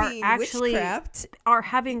You're are being actually witchcraft. are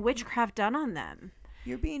having witchcraft done on them.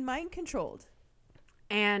 You're being mind controlled.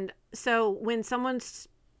 And so when someone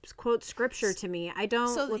quotes scripture to me, I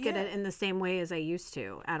don't So, look at yeah. it in the same way as I used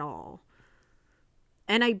to at all.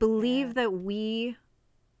 And I believe Yeah. that we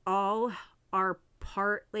all are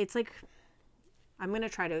part, it's like, I'm going to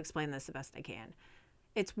try to explain this the best I can.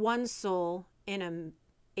 It's one soul in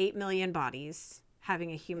 8 million bodies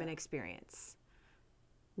having a human experience.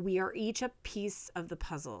 We are each a piece of the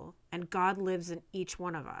puzzle, and God lives in each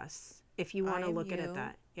one of us. If you want I to am look at it you.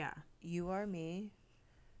 that, yeah. You are me.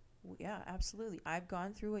 Yeah, absolutely. I've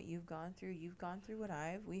gone through what you've gone through. You've gone through what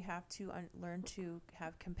we have to learn to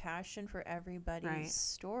have compassion for everybody's Right.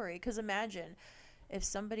 story. Because imagine if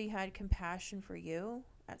somebody had compassion for you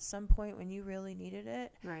at some point when you really needed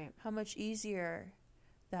it, Right. how much easier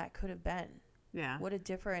that could have been. Yeah. What a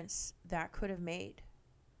difference that could have made.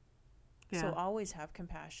 Yeah. So always have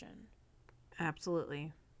compassion.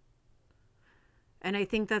 Absolutely. And I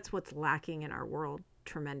think that's what's lacking in our world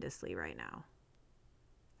tremendously right now.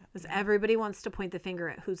 Because everybody wants to point the finger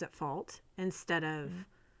at who's at fault instead of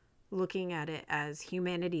looking at it as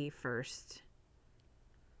humanity first.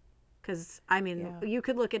 Because, I mean, Yeah. you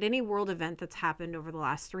could look at any world event that's happened over the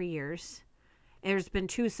last 3 years. There's been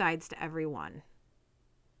two sides to every one.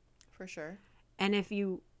 For sure. And if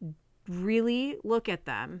you really look at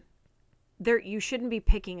them, you shouldn't be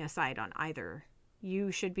picking a side on either.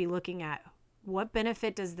 You should be looking at what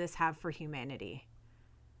benefit does this have for humanity?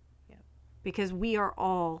 Yep. Because we are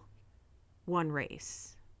all one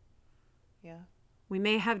race. Yeah. We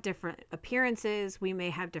may have different appearances, we may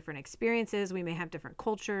have different experiences, we may have different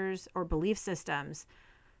cultures or belief systems,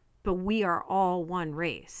 but we are all one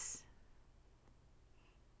race.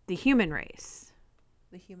 The human race.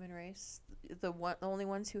 The human race, the only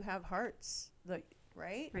ones who have hearts,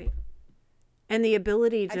 right? Right. And the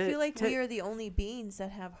ability I feel like we are the only beings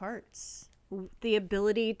that have hearts. the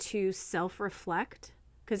ability to self-reflect,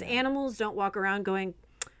 because animals don't walk around going,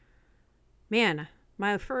 man,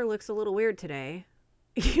 my fur looks a little weird today.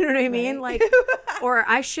 You know what I mean? Right. Like, or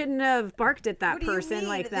I shouldn't have barked at that What do you person mean?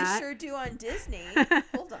 like They that. sure do on Disney.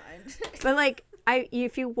 Hold on. But like,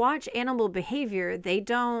 if you watch animal behavior, they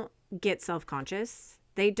don't get self-conscious.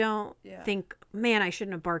 They don't Yeah. think, man, I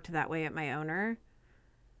shouldn't have barked that way at my owner.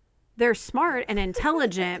 They're smart and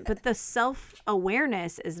intelligent, but the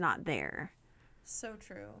self-awareness is not there. So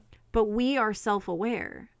true. But we are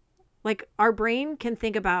self-aware. Like, our brain can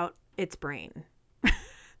think about its brain.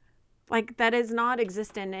 Like, that is not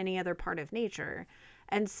exist in any other part of nature.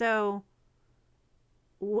 And so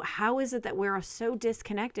how is it that we're so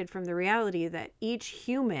disconnected from the reality that each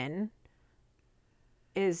human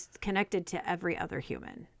is connected to every other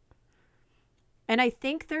human? And I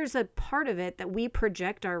think there's a part of it that we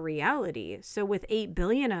project our reality. So with 8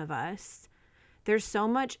 billion of us, there's so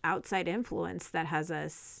much outside influence that has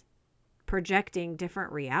us projecting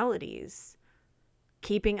different realities,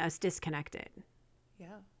 keeping us disconnected.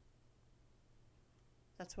 Yeah.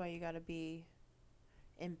 That's why you got to be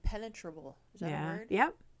impenetrable. Is that a word?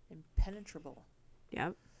 Yep. Impenetrable.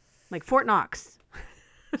 Yep. Like Fort Knox.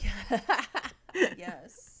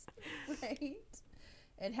 Yes. Right.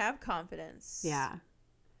 And have confidence. Yeah.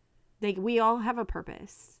 Like, we all have a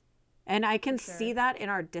purpose. And I can For sure. see that in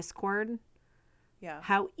our Discord, Yeah.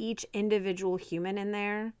 how each individual human in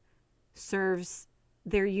there serves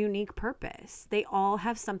their unique purpose. They all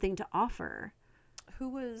have something to offer.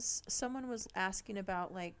 Someone was asking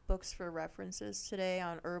about like books for references today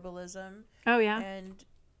on herbalism, Oh, yeah. and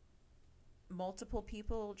multiple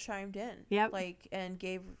people chimed in. Yep. Like, and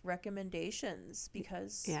gave recommendations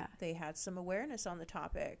because Yeah. they had some awareness on the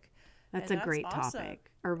topic. That's And a great awesome, topic.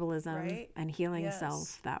 Herbalism right? and healing Yes.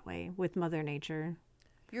 self that way with Mother Nature.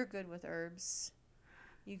 You're good with herbs.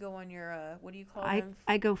 You go on your what do you call I, them?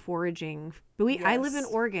 I go foraging. But I live in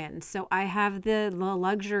Yes. Oregon, so I have the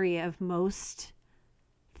luxury of most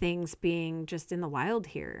things being just in the wild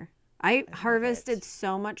here. I love harvested it.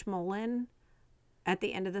 so much mullein at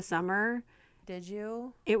the end of the summer. Did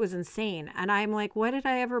you? It was insane. And I'm like, why did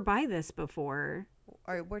I ever buy this before?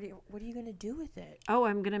 Or what are you gonna do with it? Oh,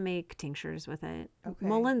 I'm going to make tinctures with it. Okay.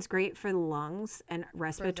 Mullein's great for the lungs and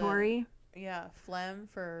respiratory. Yeah, phlegm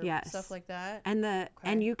for Yes. stuff like that. And and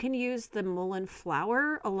Okay. you can use the mullein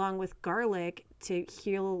flower along with garlic to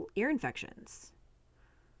heal ear infections.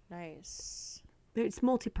 Nice. It's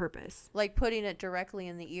multi-purpose. Like putting it directly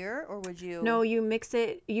in the ear, or would you? No, you mix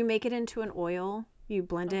it, you make it into an oil. You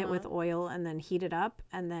blend it with Uh-huh. oil and then heat it up.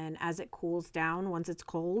 And then as it cools down, once it's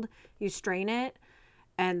cold, you strain it.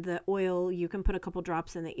 And the oil, you can put a couple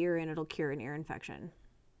drops in the ear and it'll cure an ear infection.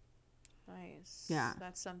 Nice. Yeah.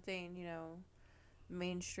 That's something,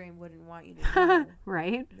 mainstream wouldn't want you to know.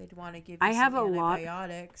 Right? They'd want to give you I have some a lot-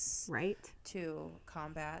 antibiotics Right? to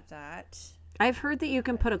combat that. I've heard that you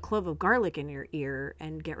can put a clove of garlic in your ear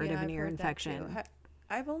and get rid Yeah, of an I've ear heard that too. infection.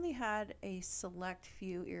 I've only had a select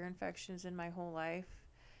few ear infections in my whole life.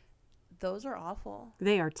 Those are awful.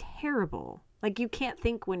 They are terrible. Like you can't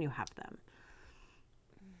think when you have them.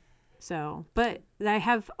 So, but I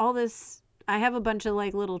have I have a bunch of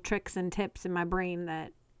like little tricks and tips in my brain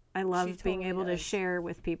that I love being totally able to does. share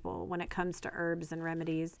with people when it comes to herbs and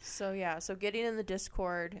remedies. So yeah, so getting in the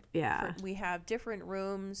Discord, Yeah. we have different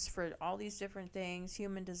rooms for all these different things: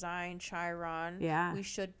 human design, Chiron. Yeah. We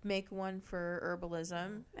should make one for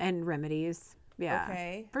herbalism. And remedies. Yeah.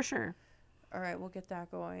 Okay. For sure. All right, we'll get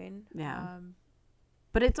that going. Yeah.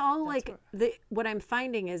 But it's all That's like what I'm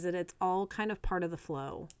finding is that it's all kind of part of the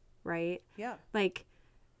flow, right? Yeah. Like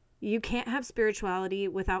you can't have spirituality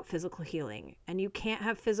without physical healing, and you can't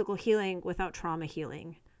have physical healing without trauma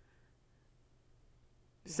healing.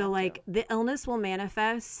 So have like to. the illness will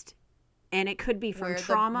manifest, and it could be from Where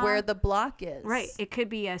trauma. where the block is. Right. It could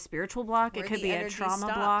be a spiritual block. Where It could the be a energy trauma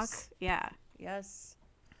block. stops. Yeah. Yes.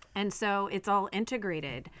 And so it's all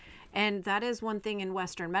integrated. And that is one thing in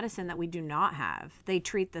Western medicine that we do not have. They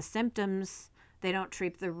treat the symptoms, they don't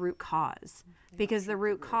treat the root cause. Because the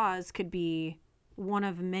root cause could be one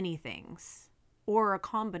of many things or a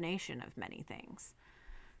combination of many things.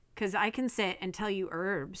 Because I can sit and tell you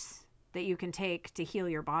herbs that you can take to heal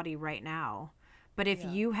your body right now. But if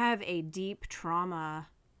you have a deep trauma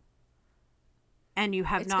and you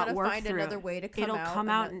have It's not gonna worked find through another it, way to come it'll out come and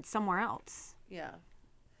out that- in somewhere else. Yeah.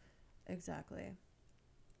 Exactly.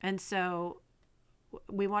 And so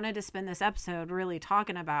we wanted to spend this episode really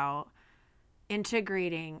talking about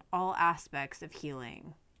integrating all aspects of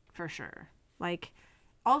healing for sure. Like,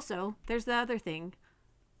 also, there's the other thing.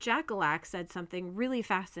 Jackalak said something really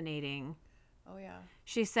fascinating. Oh yeah.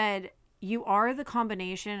 She said, you are the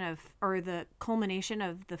combination of, or the culmination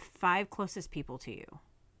of the 5 closest people to you.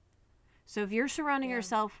 So if you're surrounding Yeah.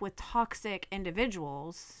 yourself with toxic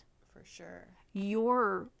individuals, For sure.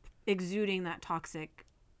 you're exuding that toxic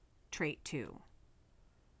trait too.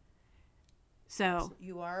 So,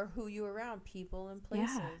 You are who you are around, people and Yeah.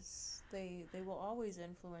 places. They will always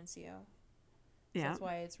influence you. So yeah. That's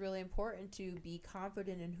why it's really important to be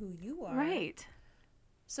confident in who you are. Right.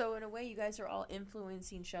 So in a way, you guys are all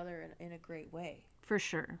influencing each other in a great way, For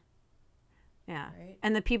sure. Yeah. right?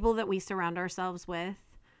 And the people that we surround ourselves with,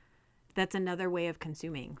 that's another way of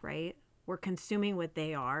consuming, right? We're consuming what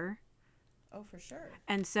they are. Oh, for sure.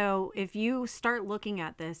 And so if you start looking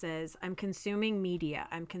at this as I'm consuming media,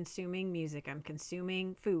 I'm consuming music, I'm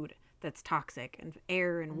consuming food that's toxic and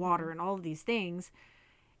air and water and all of these things,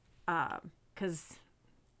 because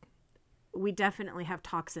we definitely have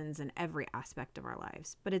toxins in every aspect of our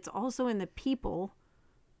lives, but it's also in the people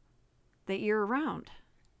that you're around.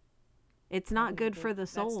 It's not good for the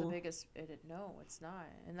soul. That's the biggest. No, it's not,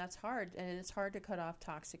 and that's hard. And it's hard to cut off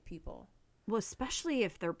toxic people. Well, especially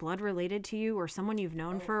if they're blood related to you or someone you've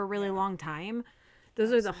known for a really yeah. long time.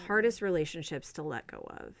 Those are the hardest relationships to let go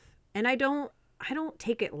of. And I don't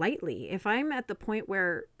take it lightly. If I'm at the point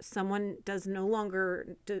where someone does no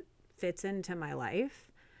longer fits into my life,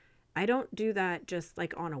 I don't do that just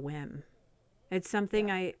like on a whim. It's something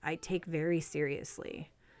I take very seriously.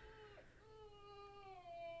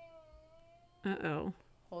 Uh-oh.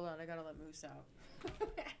 Hold on, I gotta let Moose out.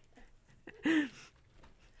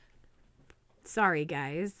 Sorry,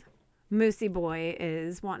 guys. Moosey boy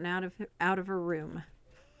is wanting out of her room.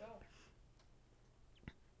 Go.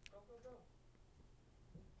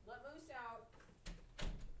 Let Moose out.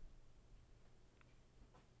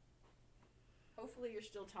 Hopefully you're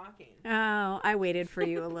still talking. Oh, I waited for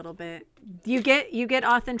you a little bit. You get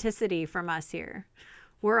authenticity from us here.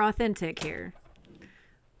 We're authentic here.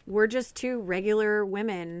 We're just 2 regular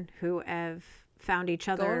women who have found each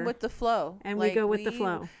other. Going with the flow. And we go with the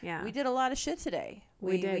flow. Yeah. We did a lot of shit today.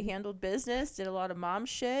 We did. We handled business, did a lot of mom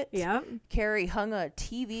shit. Yep. Carrie hung a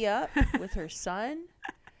TV up with her son.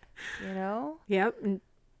 You know? Yep. And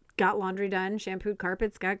got laundry done, shampooed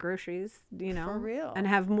carpets, got groceries, you know. For real. And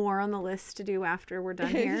have more on the list to do after we're done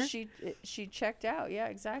here. she checked out. Yeah,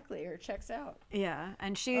 exactly. Or checks out. Yeah.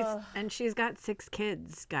 And she's got 6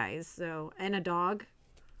 kids, guys. So, and a dog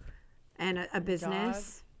and a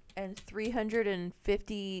business. And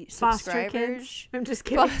 350 Foster subscribers. kids. I'm just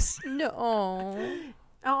kidding. No.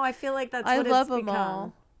 Oh, I feel like that's I what love it's them become.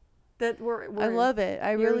 all. That we're I love it.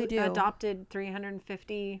 I really do. Adopted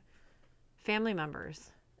 350 family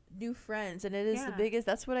members. New friends, and it is the Yeah. biggest.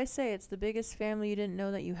 That's what I say. It's the biggest family you didn't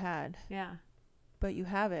know that you had, Yeah. but you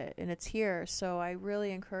have it, and it's here. So I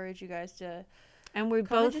really encourage you guys to And we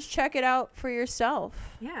come and both, just check it out for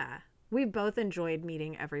yourself. yeah, we both enjoyed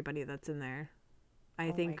meeting everybody that's in there. I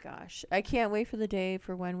Oh think my gosh, I can't wait for the day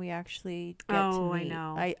for when we actually get to Oh, I meet.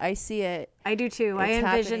 know. I see it. I do too. I It's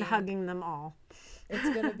envision happening. hugging them all. It's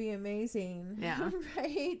gonna be amazing. Yeah.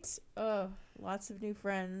 Right. Oh, lots of new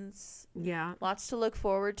friends. Yeah. Lots to look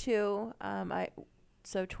forward to.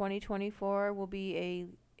 So 2024 will be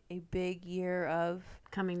a big year of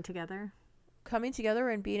Coming together. coming together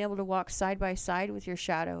and being able to walk side by side with your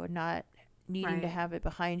shadow and not needing to Right. have it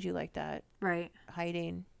behind you like that, Right.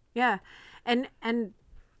 hiding. Yeah. And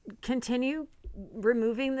continue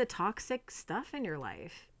removing the toxic stuff in your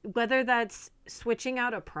life. Whether that's switching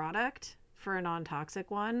out a product for a non-toxic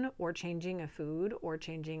one, or changing a food, or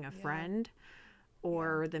changing a friend,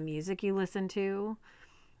 or the music you listen to.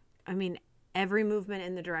 I mean, every movement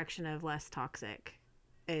in the direction of less toxic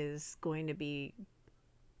is going to be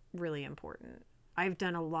really important. I've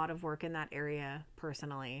done a lot of work in that area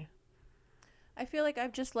personally. I feel like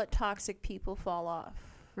I've just let toxic people fall off.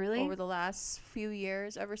 Really? Over the last few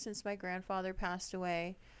years, ever since my grandfather passed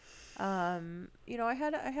away. You know,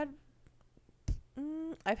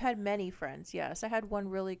 I've had many friends. Yes, I had one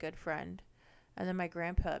really good friend, and then my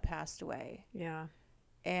grandpa passed away, Yeah.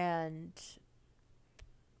 and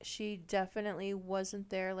she definitely wasn't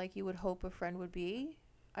there like you would hope a friend would be.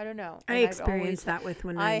 I don't know. I And I've experienced that with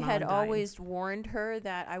when my I mom had died. always warned her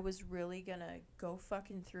that I was really gonna go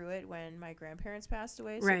fucking through it when my grandparents passed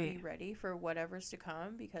away. So Right. be ready for whatever's to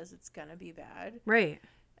come because it's gonna be bad. Right.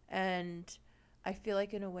 And I feel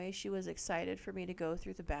like in a way she was excited for me to go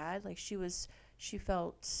through the bad. Like she was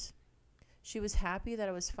happy that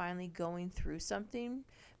I was finally going through something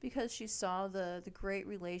because she saw the great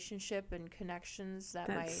relationship and connections that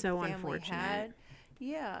That's my so family unfortunate. had.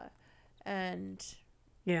 Yeah. And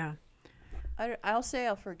Yeah. I'll say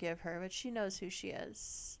I'll forgive her, but she knows who she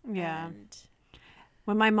is. Yeah. And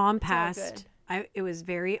When my mom all passed, good. it was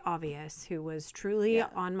very obvious who was truly Yeah.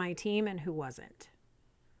 on my team and who wasn't,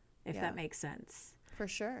 if Yeah. that makes sense. for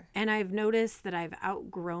sure. And I've noticed that I've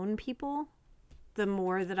outgrown people. The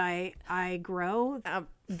more that I grow,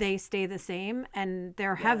 they stay the same. And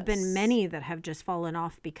there have been Yes. many that have just fallen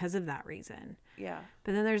off because of that reason. Yeah.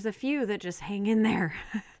 But then there's a few that just hang in there.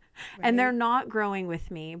 And they're Right. not growing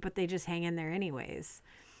with me, but they just hang in there anyways.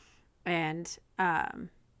 And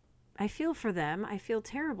I feel for them. I feel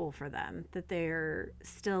terrible for them that they're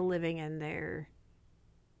still living in their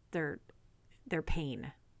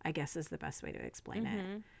pain, I guess is the best way to explain it.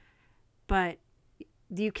 Mhm. But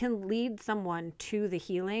you can lead someone to the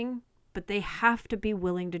healing, but they have to be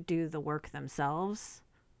willing to do the work themselves.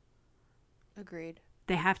 Agreed.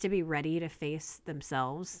 They have to be ready to face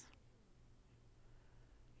themselves.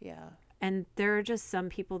 Yeah. And there are just some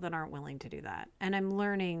people that aren't willing to do that. And I'm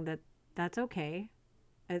learning that that's okay.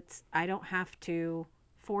 I don't have to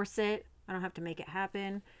force it. I don't have to make it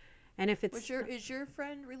happen. And if it's Is your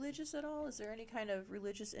friend religious at all? Is there any kind of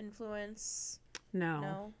religious influence?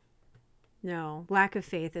 no, No. lack of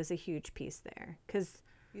faith is a huge piece there. Because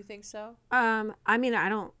You think so? I mean, I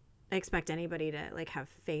don't expect anybody to like have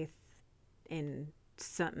faith in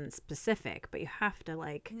something specific, but you have to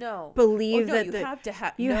like No. believe no, that you have to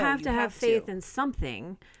have. you no, have to have faith to. in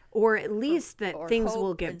something, or at least that Or things hope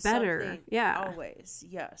will in get better. something. Yeah, Always.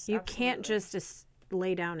 Yes. you can't absolutely. just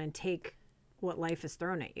lay down and take what life has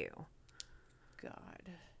thrown at you, God.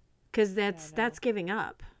 because no. that's giving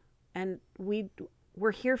up. And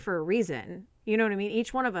we're here for a reason. You know what I mean?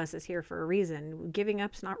 Each one of us is here for a reason. Giving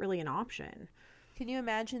up's not really an option. Can you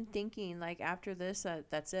imagine thinking like after this,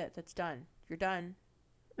 that's it, that's done. You're done.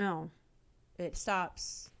 No, It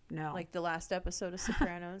stops. no. Like the last episode of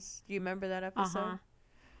Sopranos. Do you remember that episode? Uh-huh.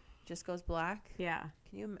 Just goes black. Yeah,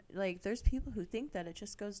 Can you like? There's people who think that it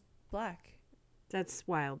just goes black. that's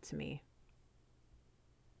wild to me.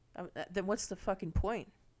 Then what's the fucking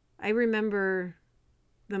point? I remember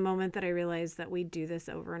the moment that I realized that we do this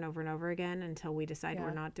over and over and over again until we decide Yeah.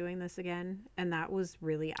 we're not doing this again. And that was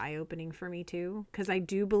really eye-opening for me too, because I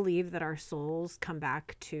do believe that our souls come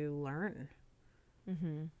back to learn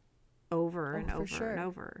Mm-hmm. over and for over sure. and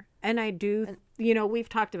over. And I do, And- you know, we've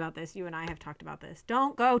talked about this. You and I have talked about this.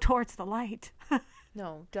 Don't go towards the light.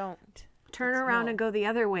 No, don't. Turn It's around no. and go the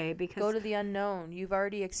other way because Go to the unknown. You've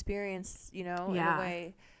already experienced, in Yeah. a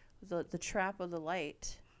way, the trap of the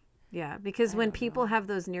light. yeah, because I when don't people know. have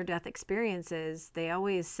those near-death experiences, they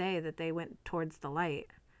always say that they went towards the light,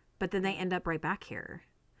 but then they end up right back here.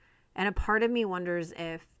 And a part of me wonders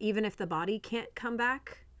if, even if the body can't come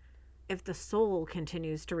back, if the soul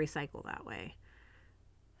continues to recycle that way.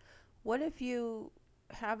 What if you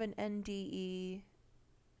have an NDE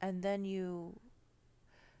and then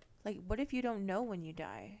what if you don't know when you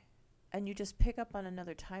die and you just pick up on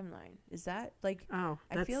another timeline? Is that Oh,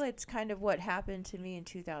 I feel it's kind of what happened to me in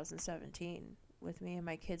 2017 with me and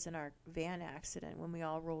my kids in our van accident when we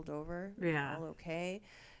all rolled over. We were Yeah. all okay.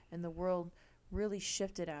 And the world really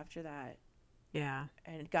shifted after that yeah.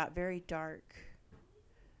 and it got very dark.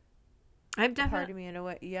 I've Part definitely of me in a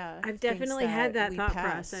way, yeah. I've thinks definitely had that we thought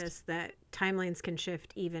passed. process that timelines can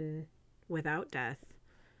shift even without death.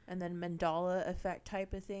 And then Mandela effect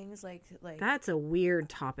type of things like That's a weird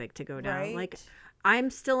topic to go down. right? Like I'm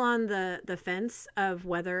still on the fence of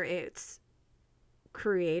whether it's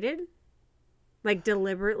created, like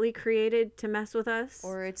deliberately created to mess with us,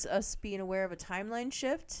 or it's us being aware of a timeline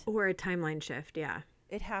shift. or a timeline shift. Yeah.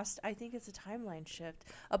 I think it's a timeline shift.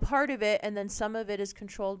 A part of it, and then some of it is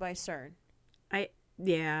controlled by CERN.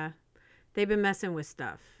 Yeah. They've been messing with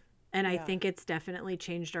stuff. And I Yeah. think it's definitely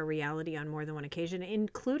changed our reality on more than one occasion,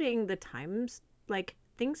 including the times. Like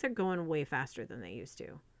things are going way faster than they used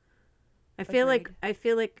to. Agreed. I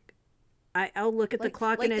feel like I'll look at the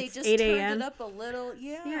clock and they it's just 8 turned a.m. it up a little.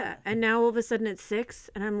 Yeah. Yeah. And now all of a sudden it's 6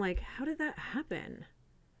 and I'm like, how did that happen?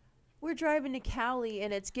 We're driving to Cali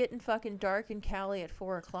and it's getting fucking dark in Cali at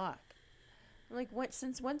 4:00. I'm like,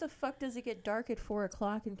 since when the fuck does it get dark at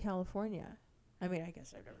 4:00 in California? I mean, I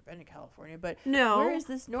guess I've never been to California, but No. where is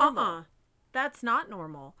this normal? That's not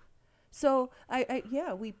normal. So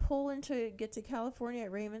we pull get to California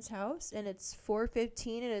at Raymond's house and it's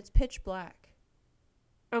 4:15 and it's pitch black.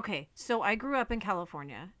 Okay, so I grew up in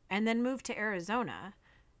California and then moved to Arizona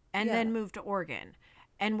and Yeah. then moved to Oregon.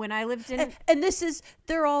 And when I lived in And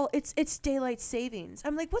it's daylight savings.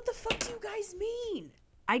 I'm like, what the fuck do you guys mean?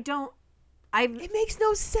 It makes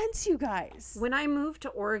no sense, you guys. when I moved to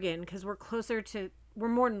Oregon, because we're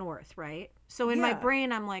more north, right? So in my Yeah.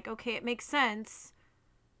 brain, I'm like, okay, it makes sense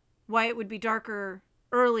why it would be darker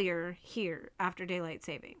earlier here after daylight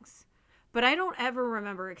savings. But I don't ever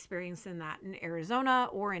remember experiencing that in Arizona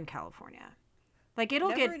or in California. Like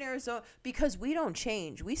Never in Arizona because we don't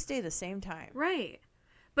change. We stay the same time. right.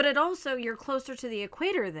 But it also, you're closer to the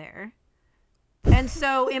equator there. And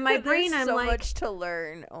so in my brain, There's I'm so like, much to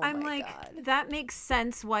learn. Oh I'm my like, god. that makes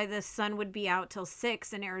sense why the sun would be out till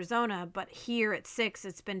 6 in Arizona, but here at 6,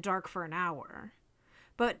 it's been dark for an hour.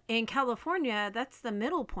 But in California, that's the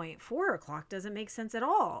middle point. 4:00 doesn't make sense at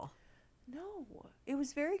all. No, it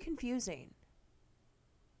was very confusing.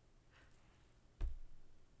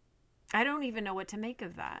 I don't even know what to make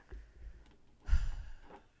of that.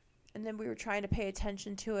 And then we were trying to pay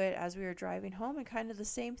attention to it as we were driving home, and kind of the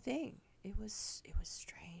same thing. It was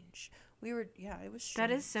strange. It was strange. That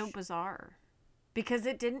is so bizarre. Because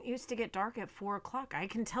it didn't used to get dark at 4:00. I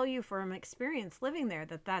can tell you from experience living there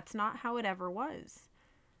that that's not how it ever was.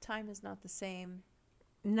 Time is not the same.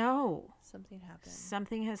 No. Something happened.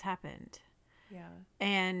 Something has happened. Yeah.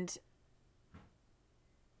 And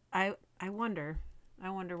I wonder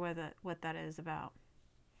what that is about.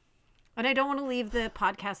 And I don't want to leave the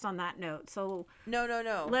podcast on that note. So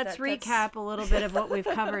No. let's recap a little bit of what we've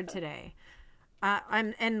covered today.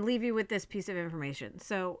 And leave you with this piece of information.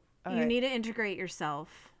 So All you right. need to integrate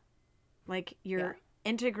yourself. Like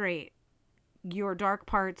integrate your dark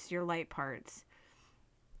parts, your light parts.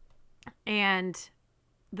 And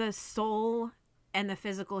the soul and the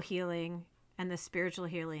physical healing and the spiritual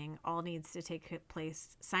healing all needs to take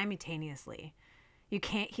place simultaneously. You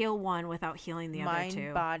can't heal one without healing the Mind, other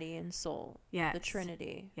two. body, and soul. Yes. The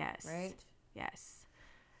Trinity. Yes. Right? Yes.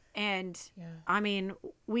 And Yeah. I mean,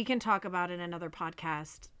 we can talk about in another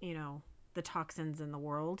podcast, the toxins in the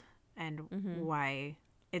world and why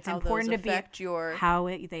it's How important those to affect be your... how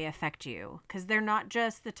they affect you, because they're not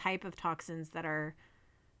just the type of toxins that are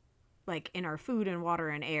like in our food and water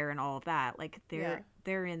and air and all of that. Like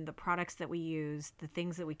they're in the products that we use, the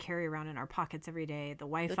things that we carry around in our pockets every day, the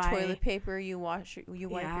Wi-Fi, The toilet paper you wipe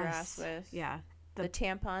your ass Yes. with. Yeah. The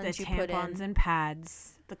tampons the you put tampons in. and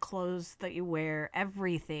pads, the clothes that you wear,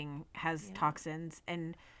 everything has toxins.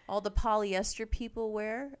 And All the polyester people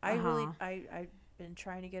wear. Uh-huh. I've been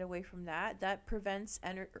trying to get away from that. That prevents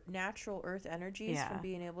natural earth energies from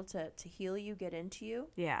being able to heal you, get into you.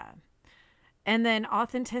 yeah. And then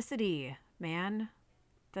authenticity, man.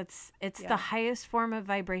 It's the highest form of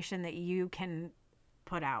vibration that you can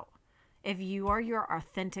put out. If you are your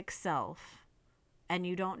authentic self and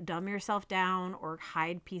you don't dumb yourself down or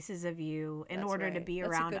hide pieces of you in order to be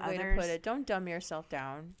around That's a good others. way to put it. Don't dumb yourself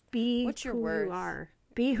down. Be What's your who worth? you are.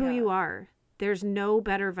 Be who you are. There's no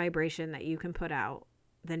better vibration that you can put out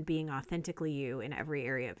than being authentically you in every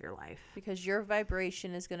area of your life. Because your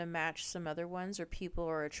vibration is going to match some other ones, or people,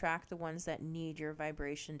 or attract the ones that need your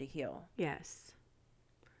vibration to heal. Yes.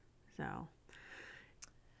 So,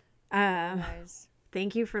 Guys,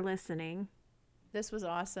 thank you for listening. this was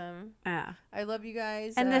awesome. Yeah. I love you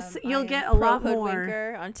guys. And this, you'll I get am a lot Pro more.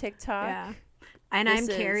 Hoodwinker on TikTok. Yeah. And This I'm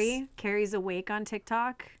is- Carrie. Carrie's awake on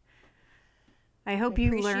TikTok. I hope I you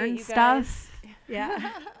appreciate learned you stuff.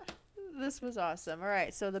 Yeah. This was awesome. All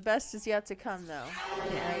right, so the best is yet to come, though. All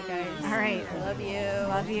right, guys. All right. Love you.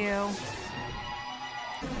 Love you.